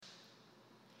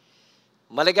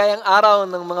Maligayang araw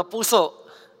ng mga puso.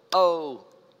 Oh,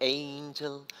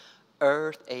 angel,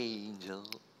 earth angel.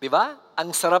 Diba?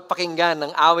 Ang sarap pakinggan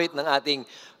ng awit ng ating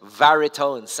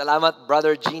baritones. Salamat,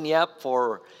 Brother Genia,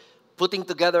 for putting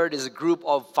together this group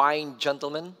of fine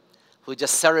gentlemen who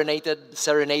just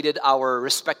serenaded our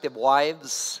respective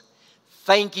wives.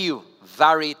 Thank you,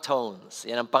 Baritones.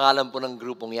 Yan ang pangalan po ng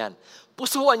grupong yan.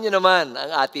 Pusuan nyo naman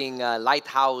ang ating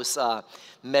lighthouse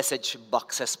message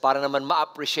boxes para naman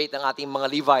ma-appreciate ang ating mga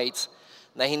Levites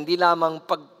na hindi lamang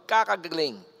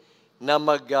pagkakagaling na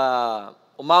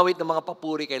umawit ng mga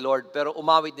papuri kay Lord, pero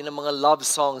umawit din ng mga love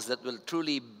songs that will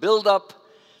truly build up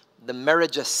the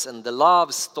marriages and the love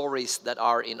stories that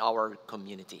are in our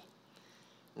community.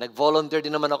 Nag-volunteer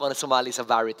din naman ako na sumali sa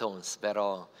baritones,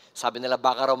 pero sabi nila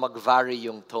baka raw mag-vary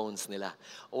yung tones nila.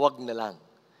 Huwag na lang.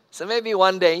 So maybe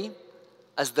one day,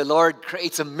 as the Lord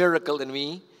creates a miracle in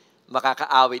me,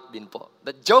 makakaawit din po.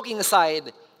 But joking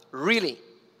aside, really,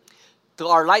 to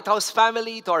our Lighthouse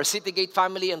family, to our City Gate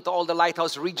family, and to all the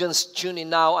Lighthouse regions tune in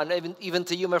now, and even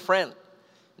to you, my friend.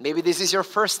 Maybe this is your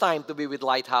first time to be with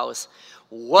Lighthouse.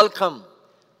 Welcome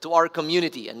to our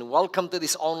community, and welcome to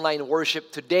this online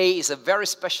worship. Today is a very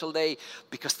special day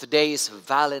because today is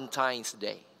Valentine's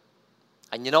Day.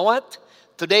 And you know what?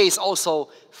 Today is also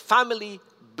Family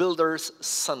Builders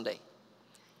Sunday.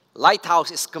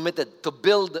 Lighthouse is committed to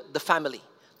build the family,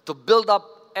 to build up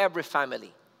every family.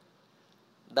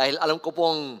 Dahil alam ko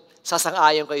pong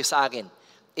sasang-ayon kayo sa akin.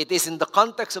 It is in the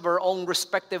context of our own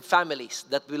respective families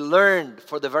that we learned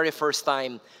for the very first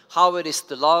time how it is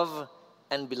to love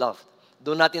and be loved.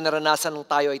 Doon natin naranasan nung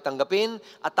tayo ay tanggapin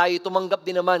at tayo tumanggap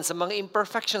din naman sa mga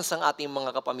imperfections ng ating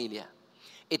mga kapamilya.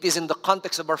 It is in the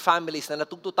context of our families na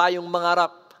natuto tayong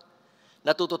mangarap,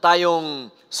 natuto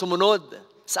tayong sumunod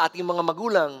sa ating mga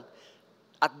magulang,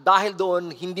 at dahil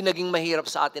doon, hindi naging mahirap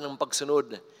sa atin ang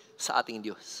pagsunod sa ating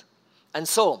Diyos. And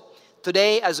so,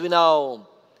 today as we now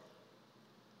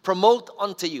promote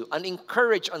unto you and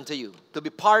encourage unto you to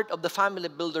be part of the Family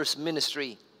Builders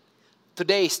Ministry,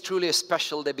 today is truly a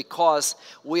special day because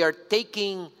we are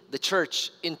taking the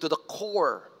church into the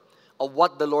core of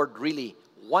what the Lord really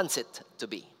wants it to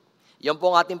be. Yan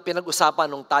po ang ating pinag-usapan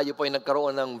nung tayo po ay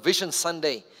nagkaroon ng Vision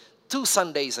Sunday 2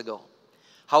 Sundays ago.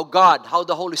 How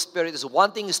the Holy Spirit is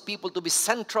wanting His people to be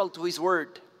central to His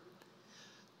Word,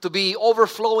 to be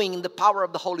overflowing in the power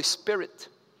of the Holy Spirit,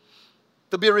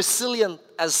 to be resilient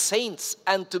as saints,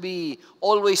 and to be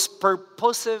always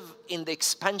purposive in the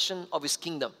expansion of His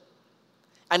kingdom.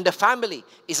 And the family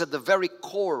is at the very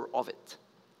core of it.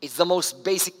 It's the most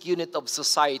basic unit of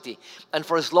society. And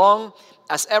for as long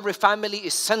as every family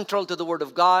is central to the Word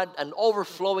of God and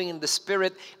overflowing in the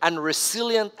Spirit and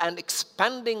resilient and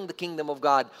expanding the kingdom of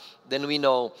God, then we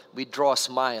know we draw a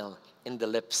smile in the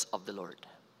lips of the Lord.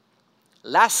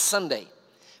 Last Sunday,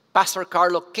 Pastor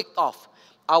Carlo kicked off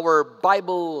our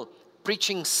Bible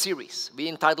preaching series. We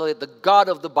entitled it The God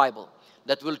of the Bible,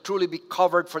 that will truly be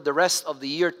covered for the rest of the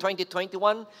year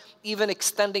 2021, even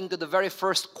extending to the very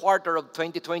first quarter of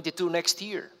 2022 next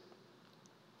year.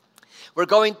 We're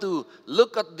going to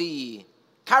look at the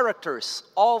characters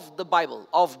of the Bible,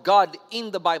 of God in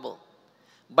the Bible,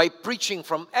 by preaching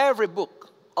from every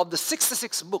book of the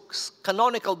 66 books,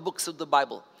 canonical books of the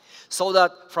Bible. So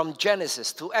that from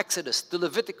Genesis to Exodus to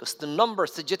Leviticus to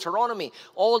Numbers to Deuteronomy,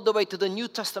 all the way to the New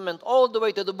Testament, all the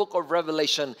way to the book of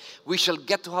Revelation, we shall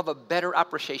get to have a better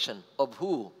appreciation of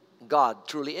who God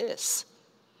truly is.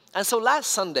 And so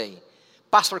last Sunday,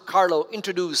 Pastor Carlo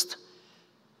introduced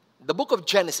the book of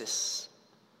Genesis.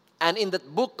 And in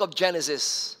that book of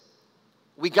Genesis,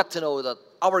 we got to know that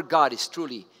our God is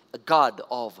truly a God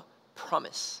of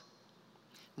promise.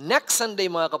 Next Sunday,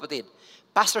 mga kapatid,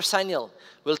 Pastor Saniel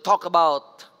will talk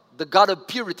about the God of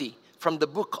purity from the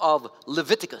book of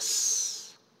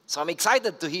Leviticus. So I'm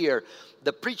excited to hear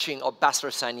the preaching of Pastor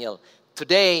Saniel.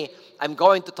 Today, I'm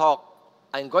going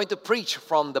to preach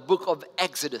from the book of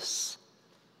Exodus.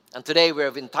 And today we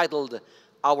have entitled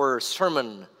our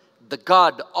sermon, The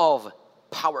God of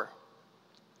Power.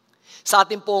 Sa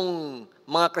ating pong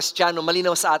mga Kristiyano,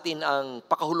 malinaw sa atin ang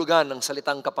pakahulugan ng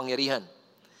salitang kapangyarihan.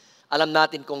 Alam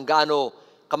natin kung gaano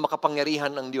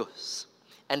kamakapangyarihan ng Diyos.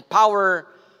 And power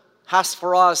has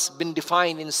for us been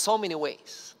defined in so many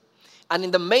ways. And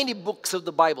in the many books of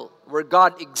the Bible where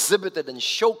God exhibited and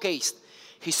showcased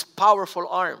His powerful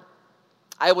arm,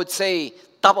 I would say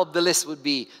top of the list would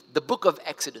be the book of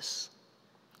Exodus.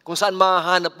 Kung saan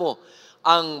mahahanap mo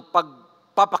ang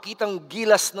pagpapakitang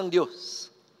gilas ng Diyos,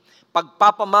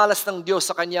 pagpapamalas ng Diyos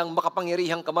sa Kanyang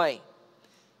makapangyarihang kamay.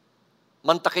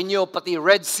 Mantakin niyo, pati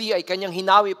Red Sea ay Kanyang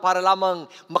hinawi para lamang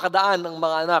makadaan ng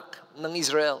mga anak ng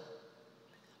Israel.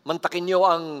 Mantakin niyo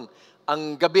ang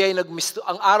ang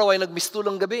araw ay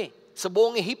nagmistulang gabi sa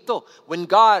buong Ehipto when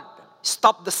God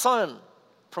stopped the sun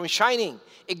from shining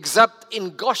except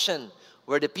in Goshen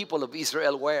where the people of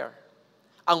Israel were.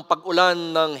 Ang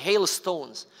pag-ulan ng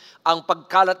hailstones, ang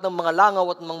pagkalat ng mga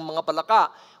langaw at mga palaka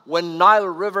when Nile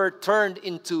River turned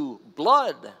into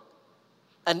blood,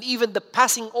 and even the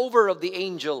passing over of the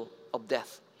angel of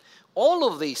death. All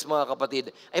of these, mga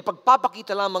kapatid, ay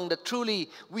pagpapakita lamang that truly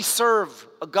we serve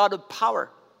a God of power.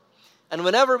 And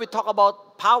whenever we talk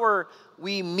about power,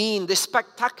 we mean the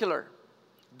spectacular,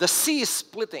 the sea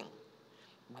splitting,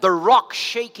 the rock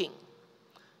shaking.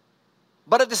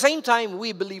 But at the same time,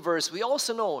 we believers, we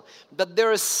also know that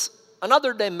there is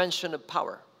another dimension of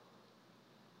power.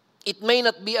 It may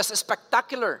not be as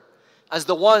spectacular as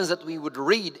the ones that we would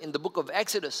read in the book of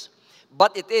Exodus,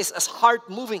 but it is as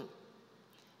heart-moving.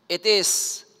 It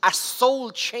is as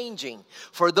soul-changing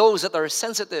for those that are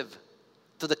sensitive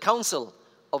to the counsel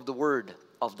of the word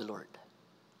of the Lord.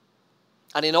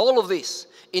 And in all of this,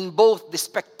 in both the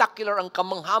spectacular, ang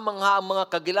kamangha-mangha, ang mga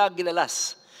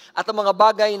kagilagilalas, at ang mga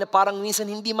bagay na parang minsan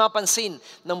hindi mapansin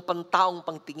ng pantaong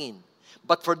pangtingin.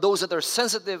 But for those that are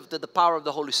sensitive to the power of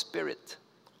the Holy Spirit,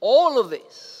 all of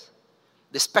this,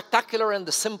 the spectacular and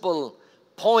the simple,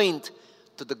 point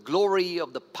to the glory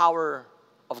of the power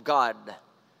of God,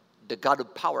 the God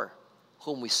of power,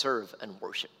 whom we serve and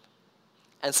worship.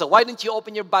 And so why don't you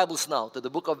open your Bibles now to the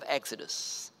book of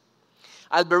Exodus.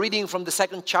 I'll be reading from the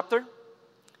 2nd chapter,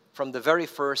 from the very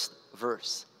first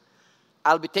verse.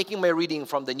 I'll be taking my reading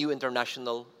from the New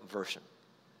International Version.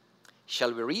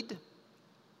 Shall we read?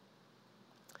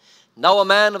 Now a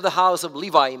man of the house of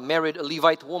Levi married a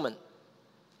Levite woman,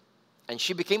 and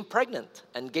she became pregnant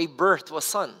and gave birth to a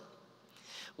son.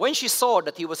 When she saw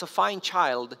that he was a fine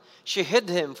child, she hid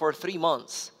him for 3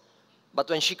 months. But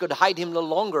when she could hide him no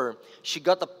longer, she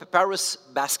got a papyrus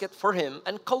basket for him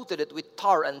and coated it with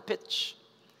tar and pitch.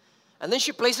 And then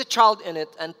she placed the child in it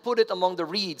and put it among the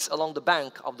reeds along the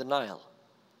bank of the Nile.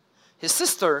 His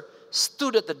sister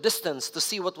stood at a distance to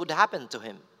see what would happen to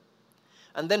him.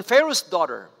 And then Pharaoh's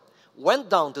daughter went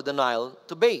down to the Nile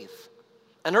to bathe,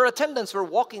 and her attendants were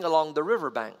walking along the river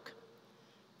bank.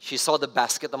 She saw the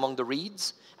basket among the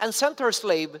reeds and sent her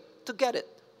slave to get it.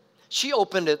 She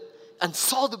opened it and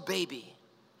saw the baby.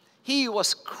 He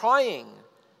was crying,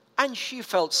 and she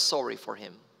felt sorry for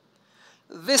him.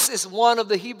 "This is one of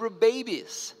the Hebrew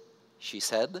babies," she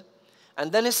said.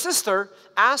 And then his sister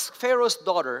asked Pharaoh's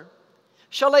daughter,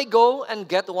 "Shall I go and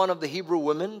get one of the Hebrew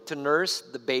women to nurse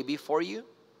the baby for you?"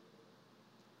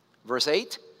 Verse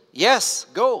 8, "Yes,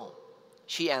 go,"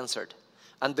 she answered.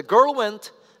 And the girl went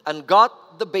and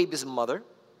got the baby's mother.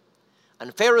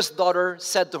 And Pharaoh's daughter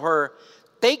said to her,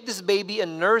 "Take this baby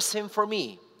and nurse him for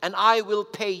me, and I will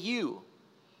pay you."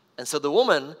 And so the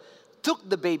woman took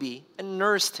the baby and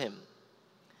nursed him.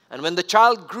 And when the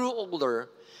child grew older,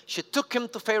 she took him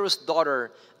to Pharaoh's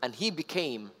daughter, and he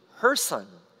became her son.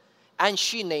 And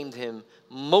she named him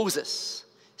Moses,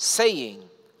 saying,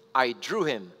 "I drew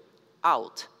him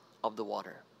out of the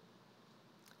water."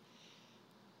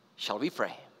 Shall we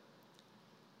pray?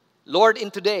 Lord,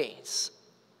 in today's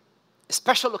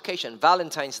special occasion,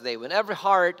 Valentine's Day, when every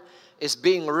heart is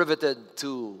being riveted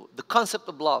to the concept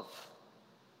of love,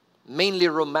 mainly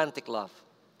romantic love,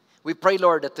 we pray,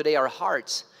 Lord, that today our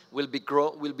hearts will be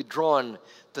drawn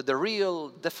to the real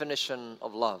definition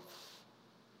of love,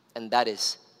 and that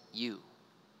is you.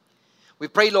 We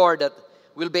pray, Lord, that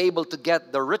we'll be able to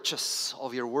get the riches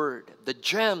of your word, the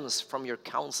gems from your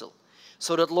counsel,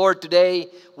 so that, Lord, today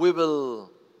we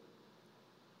will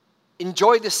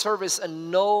enjoy this service and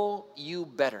know you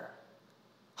better,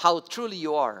 how truly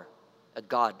you are a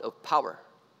God of power.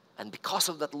 And because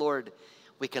of that, Lord,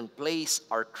 we can place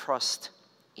our trust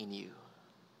in you.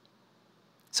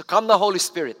 So come the Holy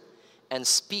Spirit and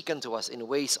speak unto us in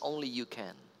ways only you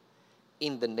can.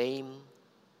 In the name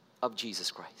of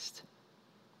Jesus Christ.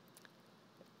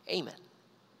 Amen.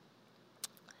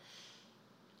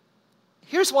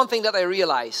 Here's one thing that I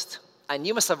realized, and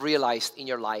you must have realized in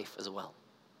your life as well.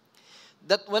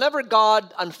 That whenever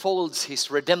God unfolds His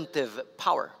redemptive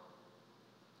power,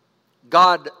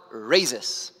 God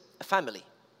raises a family.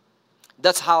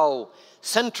 That's how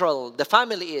central the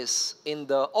family is in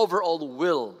the overall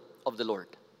will of the Lord.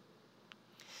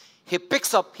 He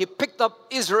picked up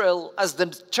Israel as the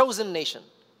chosen nation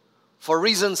for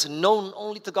reasons known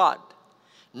only to God.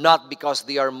 Not because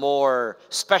they are more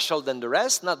special than the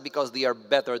rest, not because they are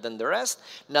better than the rest,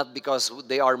 not because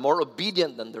they are more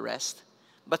obedient than the rest,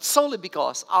 but solely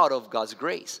because out of God's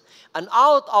grace. And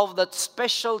out of that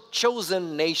special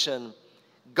chosen nation,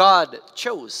 God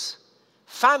chose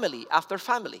family after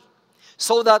family.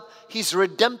 so that his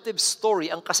redemptive story,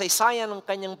 ang kasaysayan ng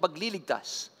kanyang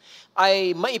pagliligtas,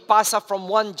 ay maipasa from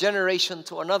one generation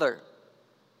to another.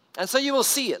 And so you will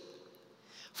see it.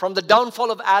 From the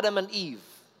downfall of Adam and Eve,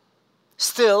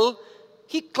 still,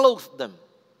 He clothed them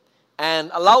and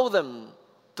allowed them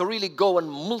to really go and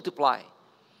multiply.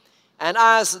 And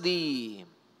as the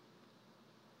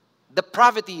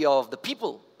depravity of the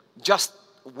people just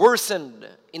worsened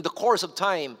in the course of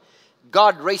time,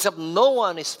 God raised up Noah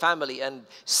and his family and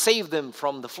saved them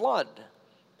from the flood.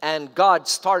 And God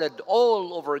started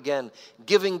all over again,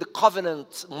 giving the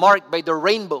covenant marked by the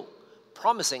rainbow,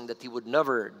 promising that He would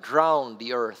never drown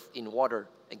the earth in water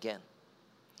again.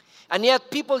 And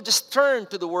yet people just turned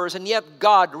to the words, and yet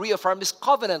God reaffirmed His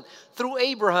covenant through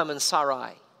Abraham and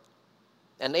Sarai.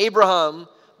 And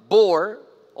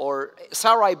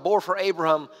Sarai bore for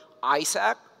Abraham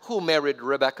Isaac, who married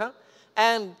Rebekah,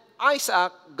 and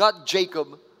Isaac got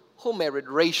Jacob, who married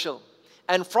Rachel.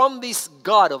 And from this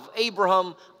God of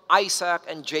Abraham, Isaac,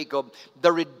 and Jacob,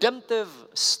 the redemptive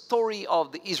story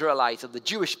of the Israelites, of the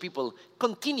Jewish people,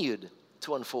 continued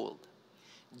to unfold.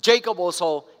 Jacob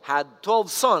also had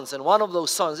 12 sons, and one of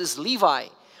those sons is Levi.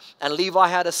 And Levi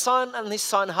had a son, and his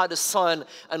son had a son.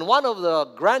 And one of the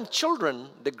grandchildren,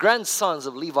 the grandsons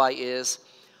of Levi, is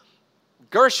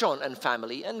Gershon and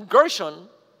family. And Gershon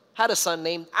had a son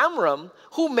named Amram,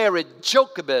 who married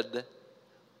Jochebed,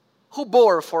 who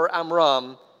bore for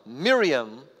Amram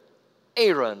Miriam,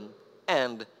 Aaron,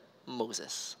 and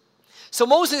Moses. So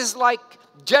Moses is like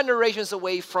generations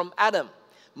away from Adam.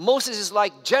 Moses is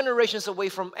like generations away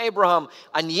from Abraham.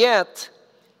 And yet,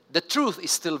 the truth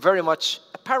is still very much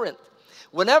apparent.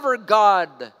 Whenever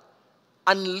God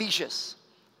unleashes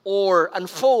or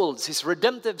unfolds His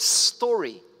redemptive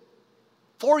story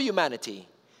for humanity,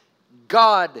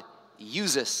 God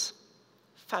uses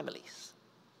families.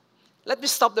 Let me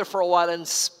stop there for a while and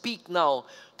speak now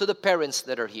to the parents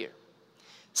that are here.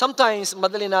 Sometimes,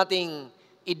 madali nating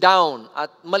i-down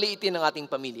at maliitin ang ating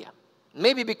pamilya.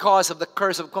 Maybe because of the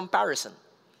curse of comparison.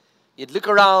 You'd look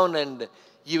around and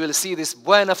you will see these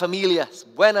buenas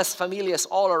familias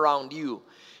all around you.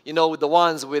 You know, the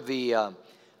ones with the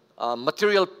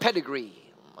material pedigree,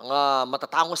 mga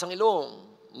matatangos ang ilong,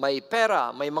 may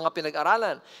pera, may mga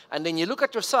pinag-aralan. And then you look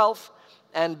at yourself,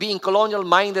 and being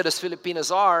colonial-minded as Filipinos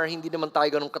are, hindi naman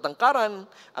tayo ganun katangkaran,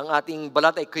 ang ating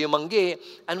balat ay kuyumanggi,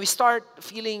 and we start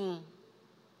feeling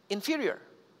inferior.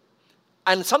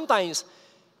 And sometimes,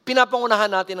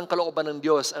 pinapangunahan natin ang kalooban ng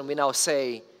Diyos, and we now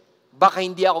say, baka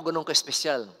hindi ako ganun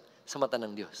ka-espesyal sa mata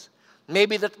ng Diyos.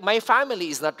 Maybe that my family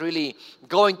is not really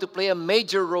going to play a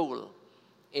major role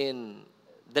in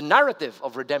the narrative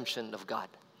of redemption of God.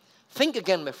 Think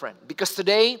again, my friend, because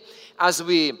today, as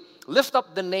we lift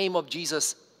up the name of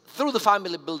Jesus through the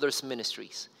Family Builders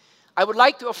Ministries, I would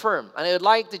like to affirm, and I would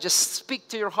like to just speak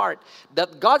to your heart,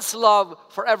 that God's love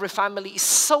for every family is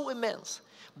so immense,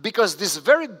 because this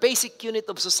very basic unit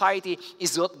of society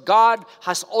is what God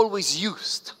has always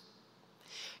used,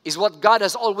 is what God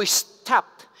has always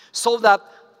tapped, so that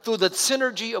through the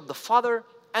synergy of the Father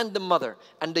and the mother,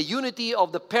 and the unity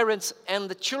of the parents and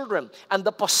the children, and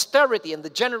the posterity and the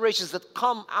generations that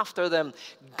come after them,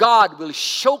 God will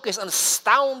showcase and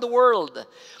astound the world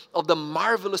of the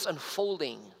marvelous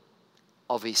unfolding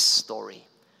of His story.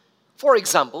 For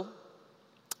example,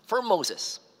 for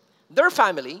Moses, their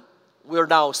family were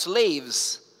now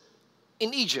slaves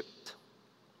in Egypt.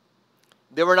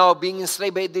 They were now being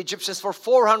enslaved by the Egyptians for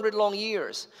 400 long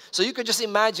years. So you could just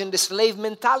imagine the slave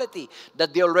mentality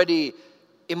that they already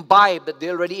imbibed, that they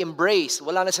already embraced.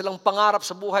 Wala na silang pangarap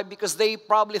sa buhay because they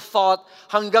probably thought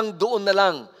hanggang doon na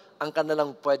lang ang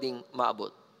kanilang pwedeng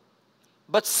maabot.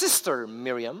 But Sister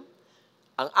Miriam,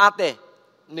 ang ate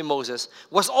ni Moses,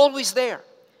 was always there.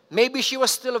 Maybe she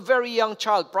was still a very young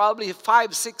child, probably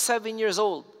 5, 6, 7 years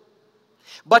old.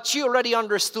 But she already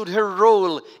understood her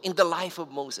role in the life of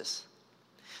Moses.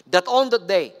 That on that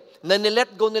day, na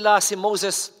nilet go nila si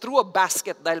Moses through a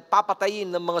basket dahil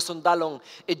papatayin ng mga sundalong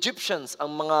Egyptians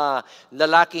ang mga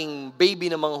lalaking baby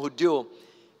ng mga Hudyo,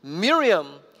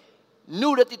 Miriam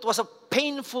knew that it was a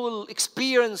painful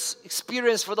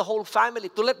experience for the whole family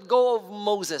to let go of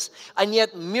Moses. And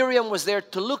yet Miriam was there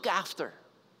to look after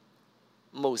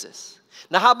Moses.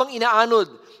 Na habang inaanod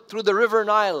through the river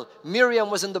Nile,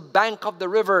 Miriam was in the bank of the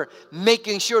river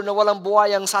making sure na walang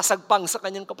buhayang sasagpang sa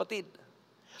kanyang kapatid.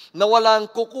 Na walang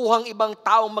kukuhang ibang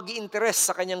taong mag-i-interest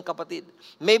sa kanyang kapatid.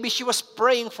 Maybe she was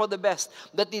praying for the best,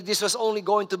 that this was only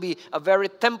going to be a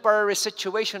very temporary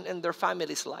situation in their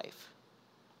family's life.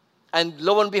 And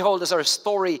lo and behold, as our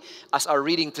story, as our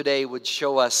reading today would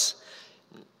show us,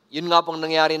 yun nga pong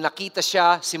nangyari, nakita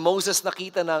siya, si Moses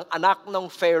nakita ng anak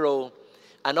ng Pharaoh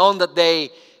And on that day,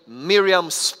 Miriam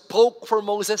spoke for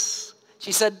Moses.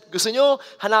 She said, gusto nyo,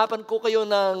 hanapan ko kayo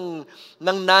ng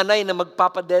nanay na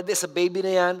magpapadede sa baby na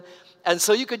yan. And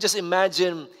so you could just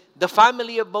imagine the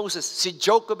family of Moses, si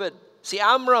Jochebed, si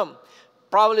Amram.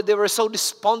 Probably they were so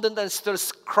despondent and still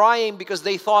crying because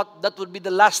they thought that would be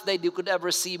the last day you could ever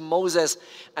see Moses.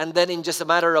 And then in just a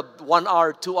matter of 1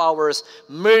 hour, 2 hours,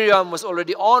 Miriam was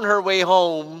already on her way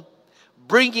home,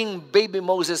 bringing baby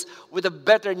Moses with the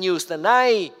better news na,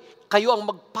 Nay, kayo ang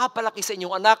magpapalaki sa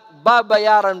inyong anak,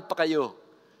 babayaran pa kayo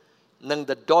ng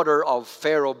the daughter of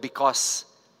Pharaoh because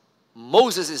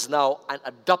Moses is now an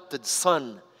adopted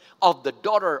son of the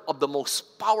daughter of the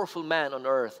most powerful man on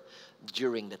earth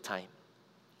during the time.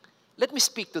 Let me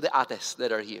speak to the ates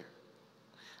that are here.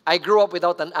 I grew up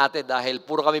without an ate dahil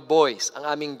puro kami boys. Ang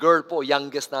aming girl po,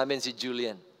 youngest namin si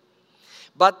Julian.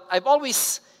 But I've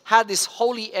always had this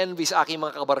holy envy sa aking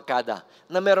mga kabarkada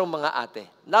na merong mga ate.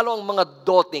 Lalo ang mga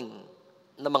doting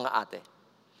na mga ate.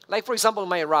 Like for example,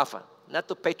 my Rafa. Not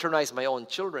to patronize my own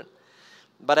children.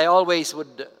 But I always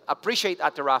would appreciate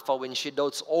Ate Rafa when she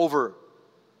dotes over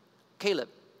Caleb.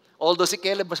 Although si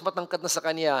Caleb mas matangkad na sa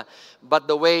kanya, but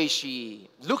the way she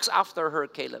looks after her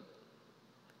Caleb.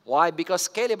 Why? Because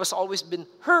Caleb has always been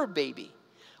her baby.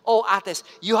 Oh, ates,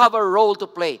 you have a role to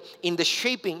play in the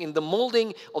shaping, in the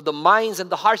molding of the minds and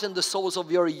the hearts and the souls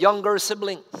of your younger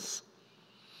siblings.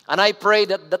 And I pray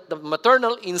that the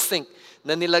maternal instinct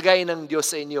na nilagay ng Diyos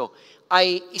sa inyo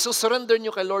ay isusurrender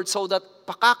nyo kay Lord so that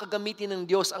pakakagamitin ng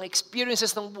Diyos ang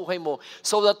experiences ng buhay mo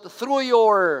so that through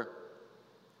your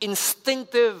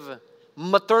instinctive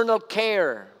maternal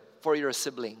care for your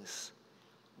siblings,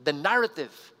 the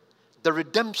narrative, the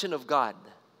redemption of God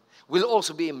will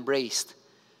also be embraced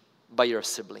by your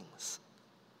siblings.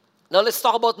 Now let's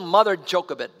talk about Mother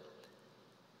Jochebed.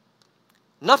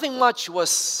 Nothing much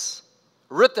was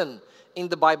written in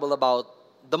the Bible about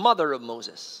the mother of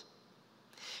Moses.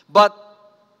 But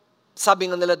sabi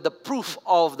nga nila, the proof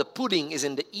of the pudding is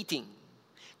in the eating.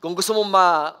 Kung gusto mo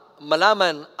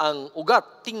malaman ang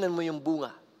ugat, tingnan mo yung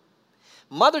bunga.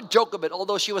 Mother Jochebed,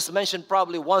 although she was mentioned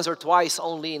probably once or twice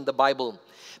only in the Bible,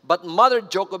 but Mother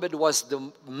Jochebed was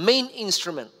the main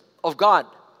instrument of God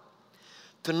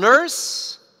to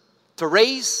nurse, to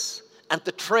raise, and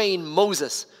to train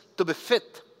Moses to be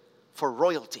fit for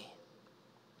royalty.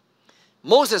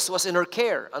 Moses was in her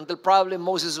care until probably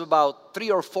Moses was about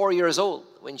 3 or 4 years old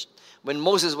when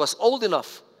Moses was old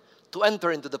enough to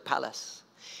enter into the palace.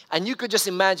 And you could just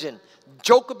imagine,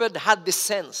 Jochebed had this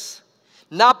sense,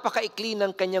 napakaikli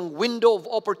ng kanyang window of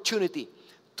opportunity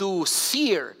to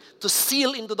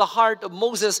seal into the heart of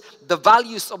Moses the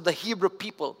values of the Hebrew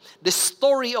people, the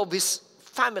story of his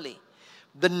family,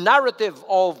 the narrative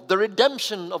of the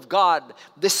redemption of God,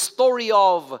 the story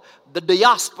of the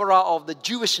diaspora of the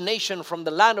Jewish nation from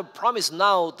the land of promise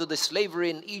now to the slavery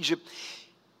in Egypt.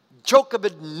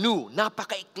 Jochebed knew,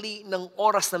 napakaikli ng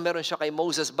oras na meron siya kay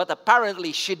Moses, but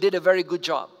apparently she did a very good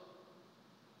job.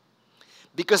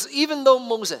 Because even though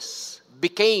Moses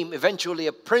became eventually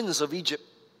a prince of Egypt,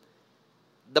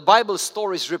 the Bible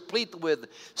story is replete with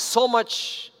so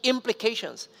much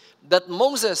implications that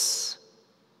Moses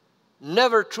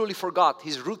never truly forgot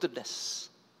his rootedness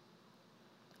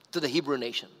to the Hebrew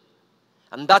nation.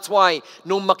 And that's why,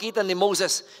 nung makita ni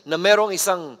Moses na merong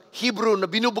isang Hebrew na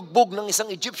binubugbog ng isang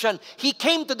Egyptian, he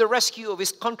came to the rescue of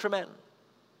his countrymen.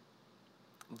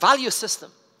 Value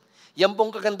system. Yan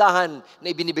pong kagandahan na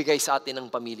ibinibigay sa atin ng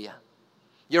pamilya.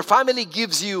 Your family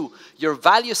gives you your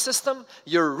value system,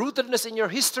 your rootedness in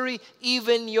your history,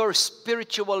 even your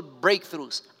spiritual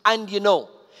breakthroughs. And you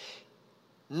know,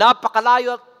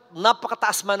 napakalayo at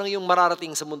napakataas man ang iyong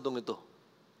mararating sa mundong ito.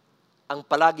 Ang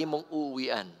palagi mong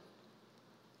uuwian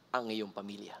ang iyong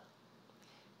pamilya.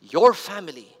 Your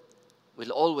family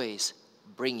will always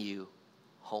bring you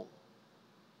home.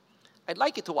 I'd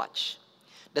like you to watch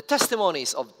the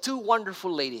testimonies of 2 wonderful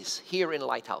ladies here in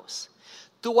Lighthouse.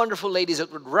 2 wonderful ladies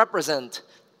that would represent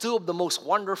 2 of the most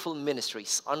wonderful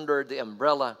ministries under the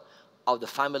umbrella of the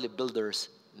Family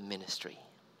Builders Ministry.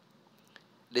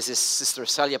 This is Sister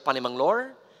Celia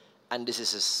Panimanglor, and this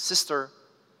is his sister,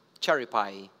 Cherry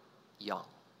Pie Young.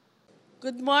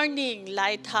 Good morning,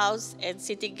 Lighthouse and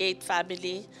City Gate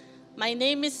family. My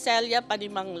name is Celia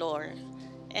Panimanglor,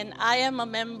 and I am a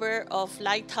member of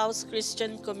Lighthouse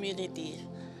Christian Community.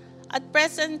 At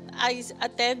present, I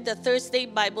attend the Thursday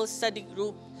Bible Study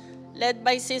Group led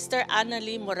by Sister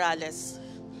Annalie Morales.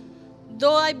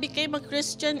 Though I became a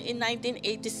Christian in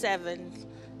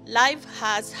 1987, life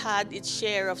has had its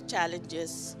share of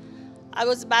challenges. I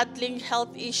was battling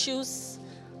health issues,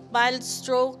 mild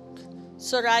stroke,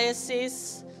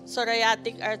 psoriasis,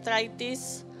 psoriatic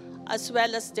arthritis, as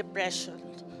well as depression.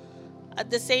 At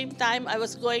the same time, I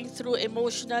was going through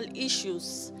emotional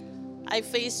issues. I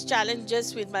faced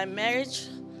challenges with my marriage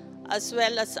as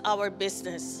well as our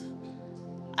business.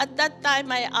 At that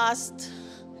time, I asked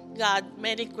God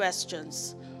many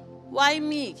questions. Why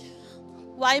me?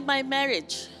 Why my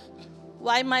marriage?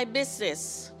 Why my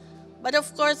business? But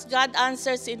of course, God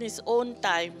answers in His own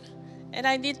time, and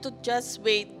I need to just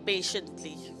wait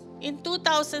patiently. In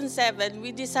 2007,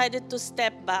 we decided to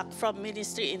step back from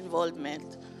ministry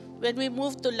involvement when we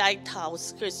moved to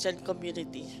Lighthouse Christian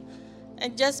Community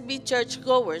and just be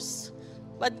churchgoers.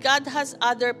 But God has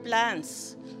other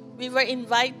plans. We were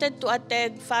invited to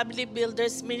attend Family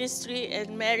Builders Ministry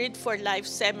and Married for Life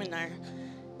seminar,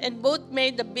 and both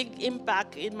made a big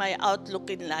impact in my outlook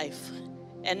in life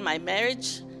and my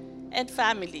marriage and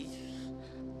family.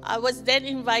 I was then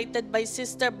invited by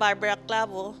Sister Barbara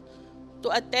Clavo to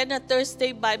attend a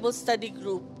Thursday Bible study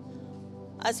group.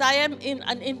 As I am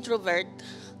an introvert,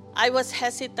 I was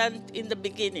hesitant in the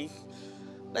beginning,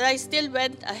 but I still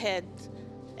went ahead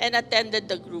and attended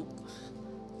the group.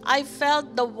 I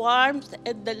felt the warmth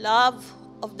and the love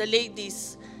of the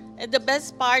ladies, and the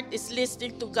best part is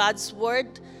listening to God's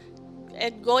word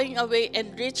and going away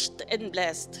enriched and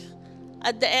blessed.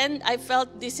 At the end, I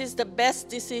felt this is the best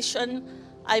decision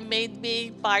I made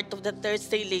being part of the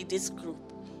Thursday Ladies group.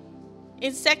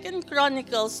 In 2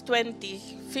 Chronicles 20,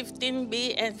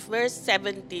 15b and verse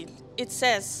 17, it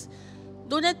says,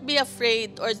 "Do not be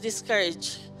afraid or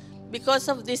discouraged because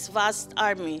of this vast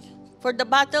army, for the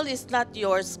battle is not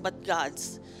yours but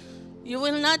God's. You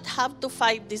will not have to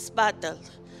fight this battle.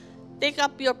 Take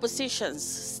up your positions,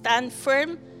 stand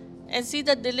firm, and see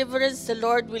the deliverance the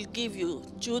Lord will give you,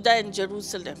 Judah and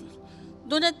Jerusalem.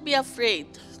 Do not be afraid,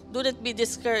 do not be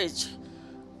discouraged.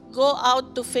 Go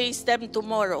out to face them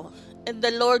tomorrow, and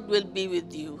the Lord will be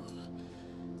with you."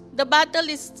 The battle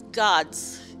is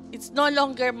God's. It's no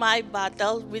longer my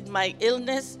battle with my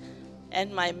illness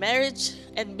and my marriage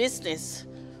and business.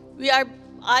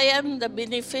 I am the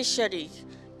beneficiary.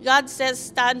 God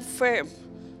says, stand firm.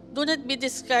 Do not be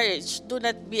discouraged. Do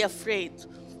not be afraid,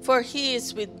 for He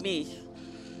is with me.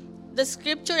 The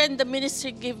scripture and the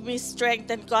ministry give me strength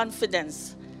and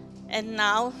confidence. And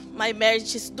now, my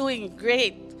marriage is doing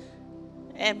great,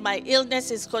 and my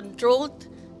illness is controlled,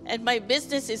 and my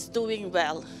business is doing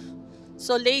well.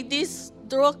 So ladies,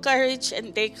 draw courage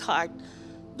and take heart.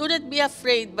 Do not be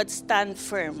afraid, but stand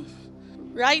firm.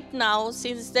 Right now,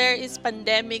 since there is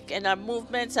pandemic and our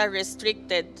movements are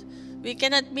restricted, we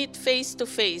cannot meet face to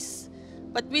face,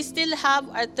 but we still have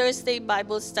our Thursday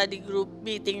Bible study group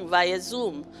meeting via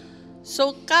Zoom.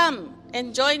 So come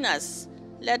and join us.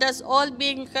 Let us all be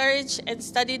encouraged and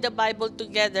study the Bible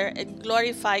together and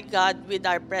glorify God with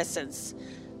our presence.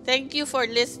 Thank you for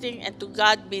listening, and to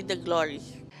God be the glory.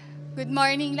 Good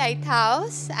morning,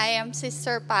 Lighthouse. I am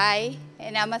Sister Pai,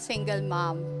 and I'm a single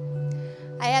mom.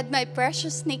 I had my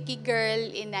precious Nikki girl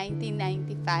in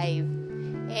 1995,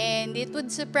 and it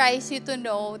would surprise you to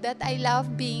know that I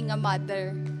love being a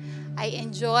mother. I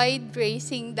enjoyed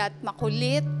raising that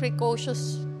makulit,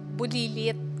 precocious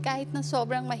bulilit, kahit na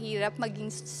sobrang mahirap maging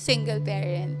single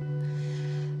parent.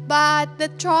 But the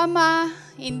trauma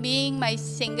in being my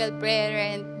single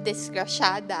parent,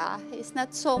 disgraciada, is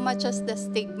not so much as the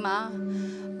stigma,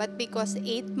 but because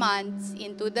 8 months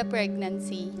into the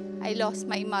pregnancy, I lost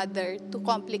my mother to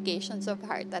complications of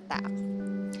heart attack.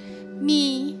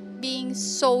 Me, being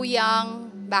so young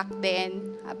back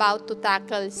then, about to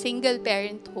tackle single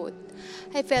parenthood,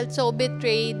 I felt so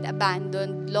betrayed,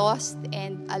 abandoned, lost,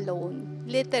 and alone.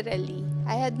 Literally,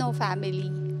 I had no family.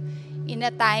 In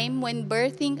a time when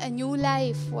birthing a new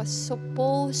life was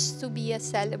supposed to be a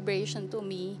celebration to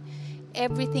me,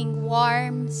 everything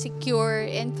warm, secure,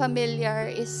 and familiar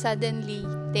is suddenly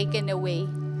taken away,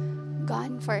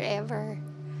 gone forever.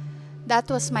 That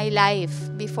was my life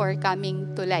before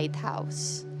coming to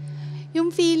Lighthouse.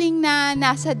 Yung feeling na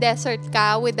nasa desert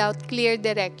ka without clear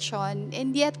direction,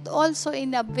 and yet also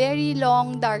in a very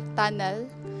long dark tunnel,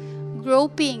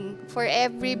 groping for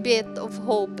every bit of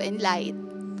hope and light,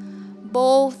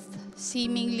 both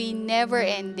seemingly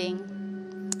never-ending.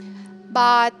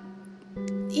 But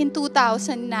in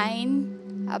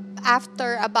 2009,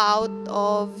 after a bout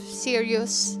of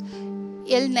serious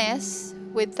illness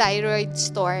with thyroid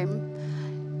storm,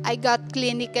 I got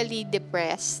clinically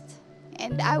depressed,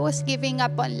 and I was giving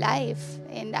up on life,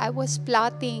 and I was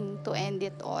plotting to end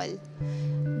it all.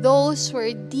 Those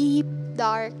were deep,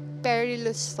 dark,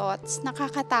 perilous thoughts,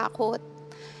 nakakatakot.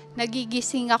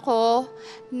 Nagigising ako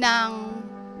ng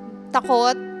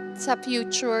takot sa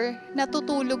future,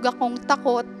 natutulog akong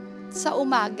takot sa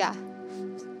umaga.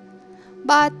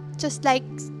 But just like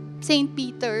St.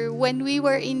 Peter, when we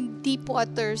were in deep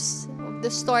waters the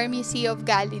stormy Sea of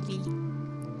Galilee.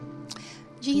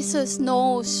 Jesus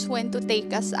knows when to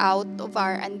take us out of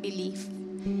our unbelief.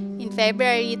 In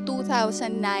February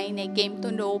 2009, I came to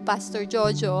know Pastor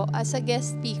Jojo as a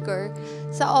guest speaker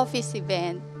sa office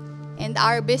event. And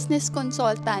our business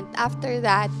consultant after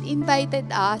that invited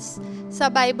us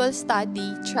sa Bible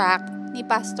study track ni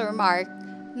Pastor Mark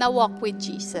na Walk with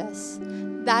Jesus.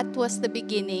 That was the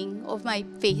beginning of my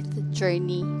faith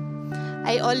journey.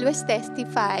 I always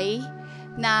testify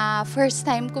na first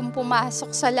time kong pumasok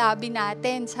sa lobby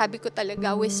natin, sabi ko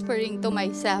talaga whispering to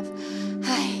myself,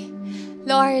 "Ay,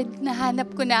 Lord,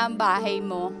 nahanap ko na ang bahay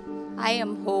mo. I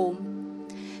am home."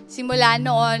 Simula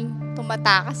noon,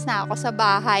 tumatakas na ako sa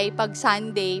bahay pag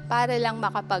Sunday para lang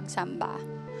makapagsamba.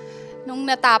 Nung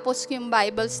natapos ko yung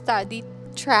Bible study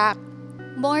track,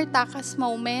 more takas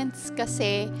moments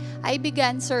kasi I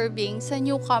began serving sa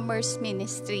newcomers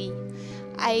ministry.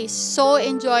 I so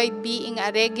enjoyed being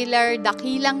a regular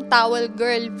Dakilang Towel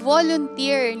Girl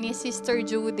volunteer ni Sister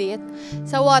Judith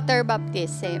sa water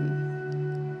baptism.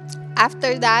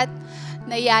 After that,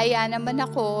 nayaya naman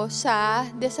ako sa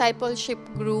discipleship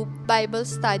group Bible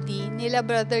study nila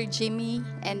Brother Jimmy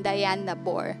and Diane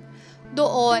Nabor.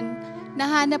 Doon,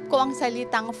 nahanap ko ang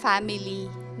salitang family.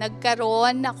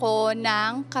 Nagkaroon ako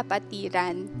ng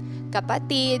kapatiran.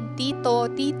 Kapatid, tito,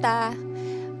 tita,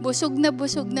 busog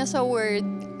na sa word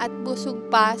at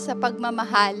busog pa sa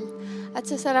pagmamahal at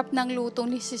sa sarap ng luto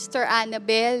ni Sister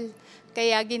Annabel.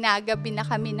 Kaya ginagabi na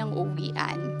kami ng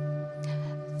uwian.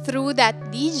 Through that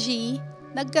DG,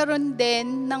 nagkaroon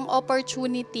din ng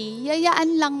opportunity,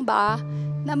 yayaan lang ba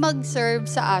na mag-serve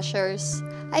sa ushers.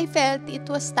 I felt it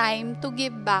was time to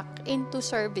give back into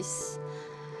service.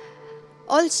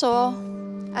 Also,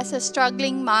 as a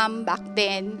struggling mom back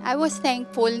then, I was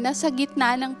thankful na sa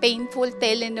gitna ng painful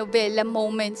telenovela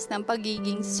moments ng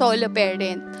pagiging solo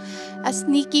parent, as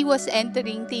Nikki was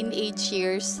entering teenage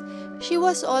years, she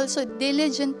was also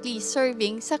diligently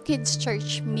serving sa kids'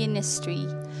 church ministry.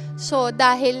 So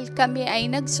dahil kami ay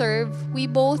nag-serve,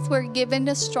 we both were given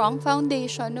a strong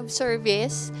foundation of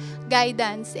service,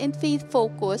 guidance, and faith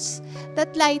focus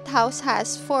that Lighthouse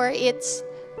has for its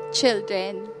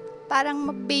children.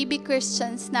 Parang baby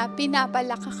Christians na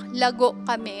pinapalago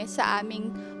kami sa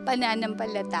aming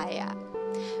pananampalataya.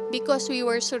 Because we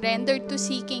were surrendered to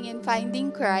seeking and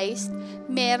finding Christ,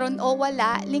 meron o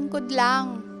wala, lingkod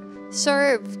lang.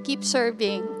 Serve, keep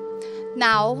serving.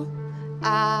 Now,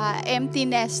 empty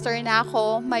nester na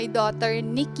ako. My daughter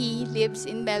Nikki lives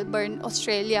in Melbourne,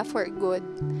 Australia for good.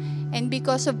 And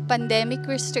because of pandemic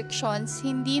restrictions,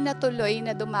 hindi natuloy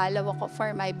na dumalaw ako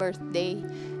for my birthday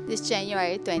this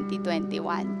January 2021.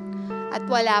 At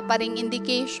wala pa ring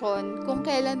indication kung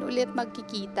kailan ulit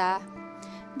magkikita.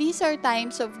 These are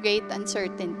times of great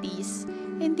uncertainties.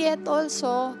 And yet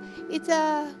also, it's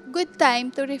a good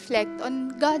time to reflect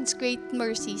on God's great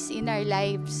mercies in our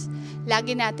lives.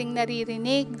 Lagi nating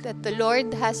naririnig that the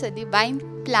Lord has a divine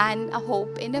plan, a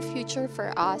hope, and a future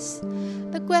for us.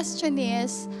 The question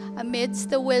is, amidst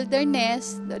the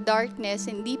wilderness, the darkness,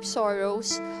 and deep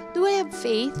sorrows, do I have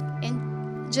faith and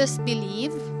just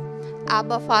believe?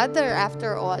 Abba Father,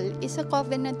 after all, is a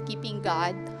covenant-keeping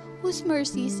God whose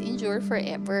mercies endure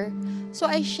forever. So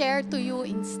I share to you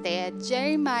instead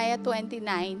Jeremiah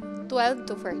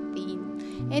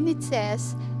 29:12-14. And it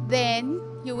says, "Then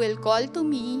you will call to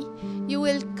me, you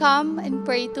will come and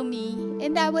pray to me,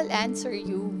 and I will answer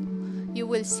you. You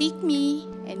will seek me,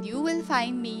 and you will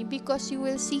find me, because you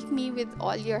will seek me with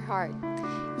all your heart.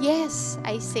 Yes,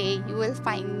 I say, you will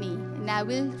find me, and I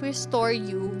will restore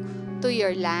you to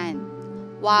your land."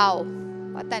 Wow,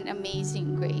 what an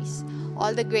amazing grace.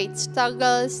 All the great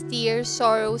struggles, tears,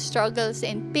 sorrows, struggles,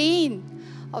 and pain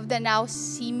of the now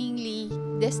seemingly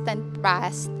distant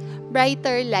past,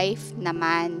 brighter life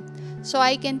naman. So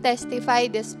I can testify,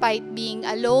 despite being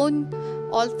alone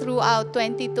all throughout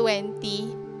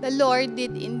 2020, the Lord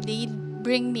did indeed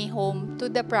bring me home to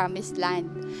the promised land.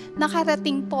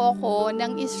 Nakarating po ako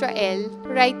ng Israel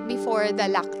right before the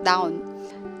lockdown.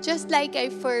 Just like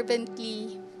I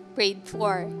fervently prayed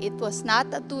for, it was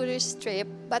not a tourist trip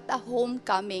but a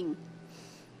homecoming.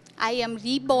 I am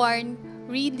reborn,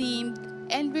 redeemed,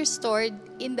 and restored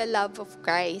in the love of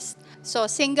Christ. So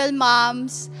single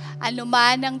moms,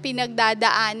 anuman ang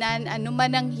pinagdadaanan,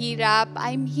 anuman ang hirap,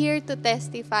 I'm here to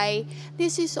testify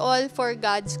this is all for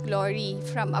God's glory.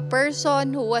 From a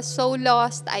person who was so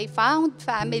lost, I found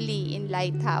family in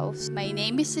Lighthouse. My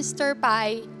name is Sister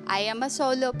Pai. I am a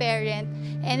solo parent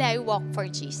and I walk for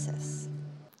Jesus.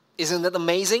 Isn't that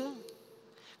amazing?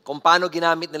 Kung paano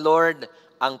ginamit ni Lord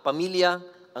ang pamilya,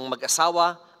 ang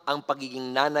mag-asawa, ang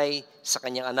pagiging nanay sa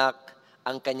kanyang anak,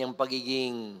 ang kanyang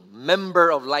pagiging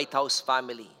member of Lighthouse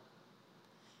family.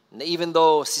 Na even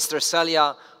though Sister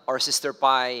Celia or Sister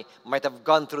Pai might have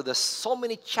gone through so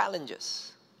many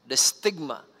challenges, the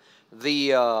stigma,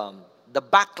 the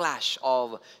backlash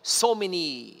of so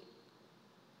many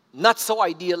not so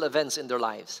ideal events in their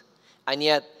lives, and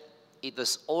yet it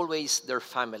was always their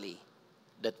family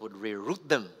that would reroute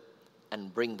them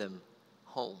and bring them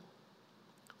home.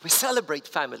 We celebrate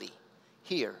family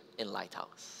here in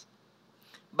Lighthouse.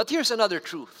 But here's another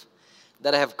truth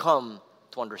that I have come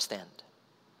to understand.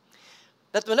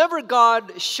 That whenever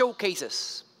God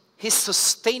showcases His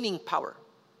sustaining power,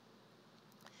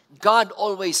 God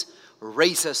always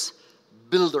raises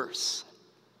builders.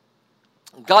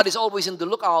 God is always in the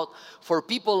lookout for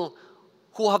people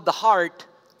who have the heart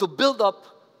to build up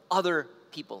other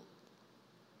people.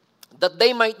 That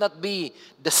they might not be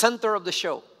the center of the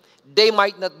show. They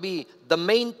might not be the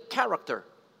main character.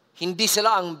 Hindi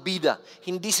sila ang bida.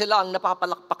 Hindi sila ang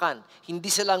napapalakpakan. Hindi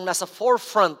sila ang nasa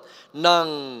forefront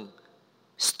ng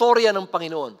storya ng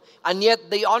Panginoon. And yet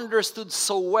they understood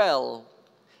so well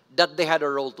that they had a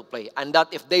role to play. And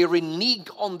that if they renege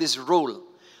on this role,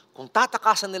 kung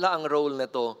tatakasan nila ang role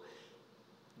nito,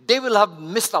 they will have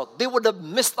missed out. They would have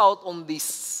missed out on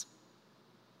this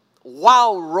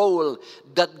wow role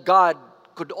that God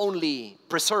could only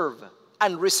preserve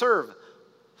and reserve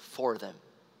for them.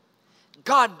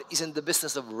 God is in the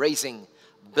business of raising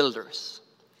builders.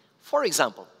 For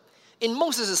example, in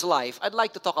Moses' life, I'd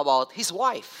like to talk about his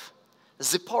wife,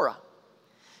 Zipporah.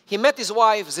 He met his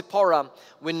wife, Zipporah,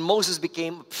 when Moses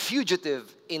became a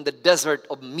fugitive in the desert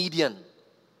of Midian.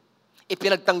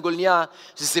 Ipinagtanggol niya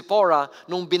si Zipporah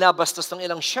nung binabastos ng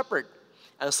ilang shepherd.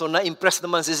 And so na-impress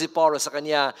naman si Zipporah sa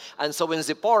kanya. And so when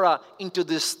Zipporah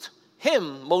introduced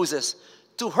him, Moses,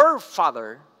 to her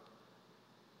father,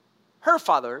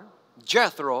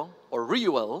 Jethro, or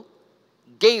Reuel,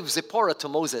 gave Zipporah to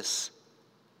Moses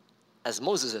as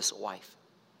Moses' wife.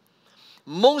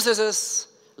 Moses'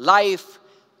 life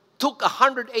took a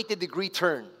 180-degree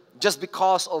turn just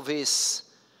because of his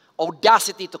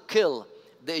audacity to kill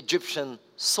the Egyptian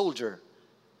soldier.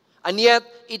 And yet,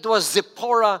 it was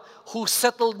Zipporah who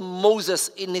settled Moses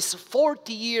in his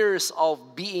 40 years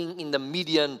of being in the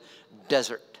Midian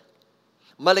desert.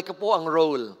 Malaki po ang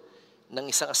role ng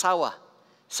isang asawa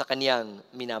sa kaniyang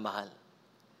minamahal.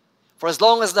 For as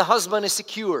long as the husband is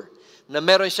secure, na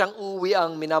meron siyang uuwi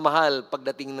ang minamahal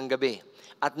pagdating ng gabi,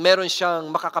 at meron siyang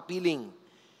makakapiling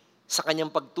sa kanyang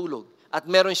pagtulog, at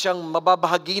meron siyang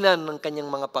mababahaginan ng kanyang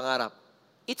mga pangarap,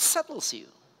 it settles you.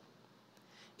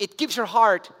 It keeps your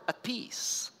heart at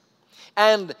peace.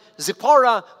 And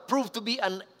Zipporah proved to be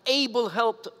an able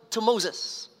help to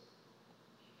Moses.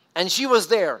 And she was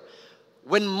there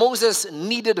when Moses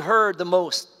needed her the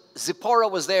most. Zipporah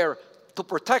was there to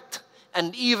protect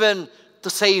and even to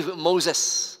save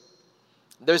Moses.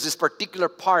 There's this particular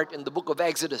part in the book of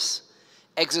Exodus,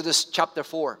 Exodus chapter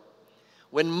 4,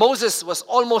 when Moses was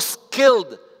almost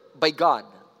killed by God.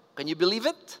 Can you believe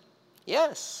it?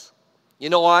 Yes. You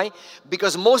know why?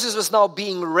 Because Moses was now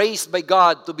being raised by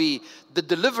God to be the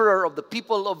deliverer of the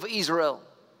people of Israel.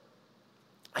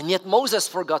 And yet Moses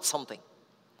forgot something.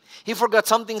 He forgot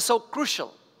something so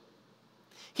crucial.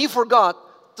 He forgot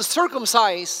to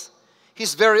circumcise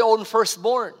his very own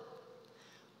firstborn.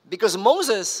 Because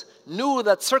Moses knew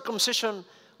that circumcision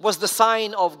was the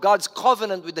sign of God's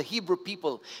covenant with the Hebrew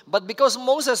people. But because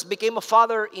Moses became a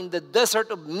father in the desert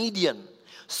of Midian,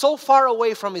 so far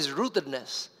away from his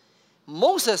rootedness,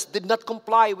 Moses did not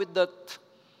comply with that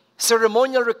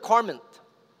ceremonial requirement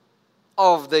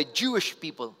of the Jewish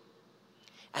people.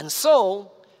 And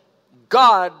so,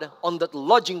 God, on that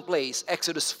lodging place,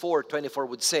 Exodus 4:24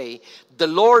 would say, the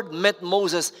Lord met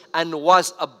Moses and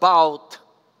was about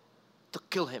to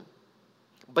kill him.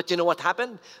 But you know what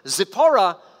happened?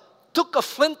 Zipporah took a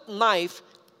flint knife,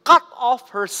 cut off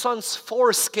her son's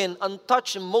foreskin, and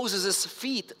touched Moses'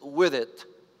 feet with it.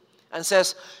 And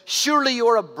says, surely you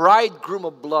are a bridegroom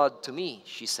of blood to me,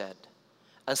 she said.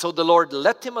 And so the Lord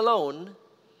let him alone.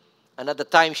 And at the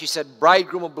time she said,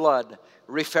 bridegroom of blood,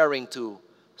 referring to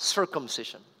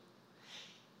circumcision.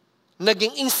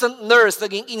 Naging instant nurse,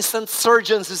 naging instant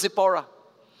surgeon si Zipporah.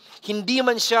 Hindi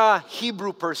man siya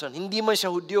Hebrew person, hindi man siya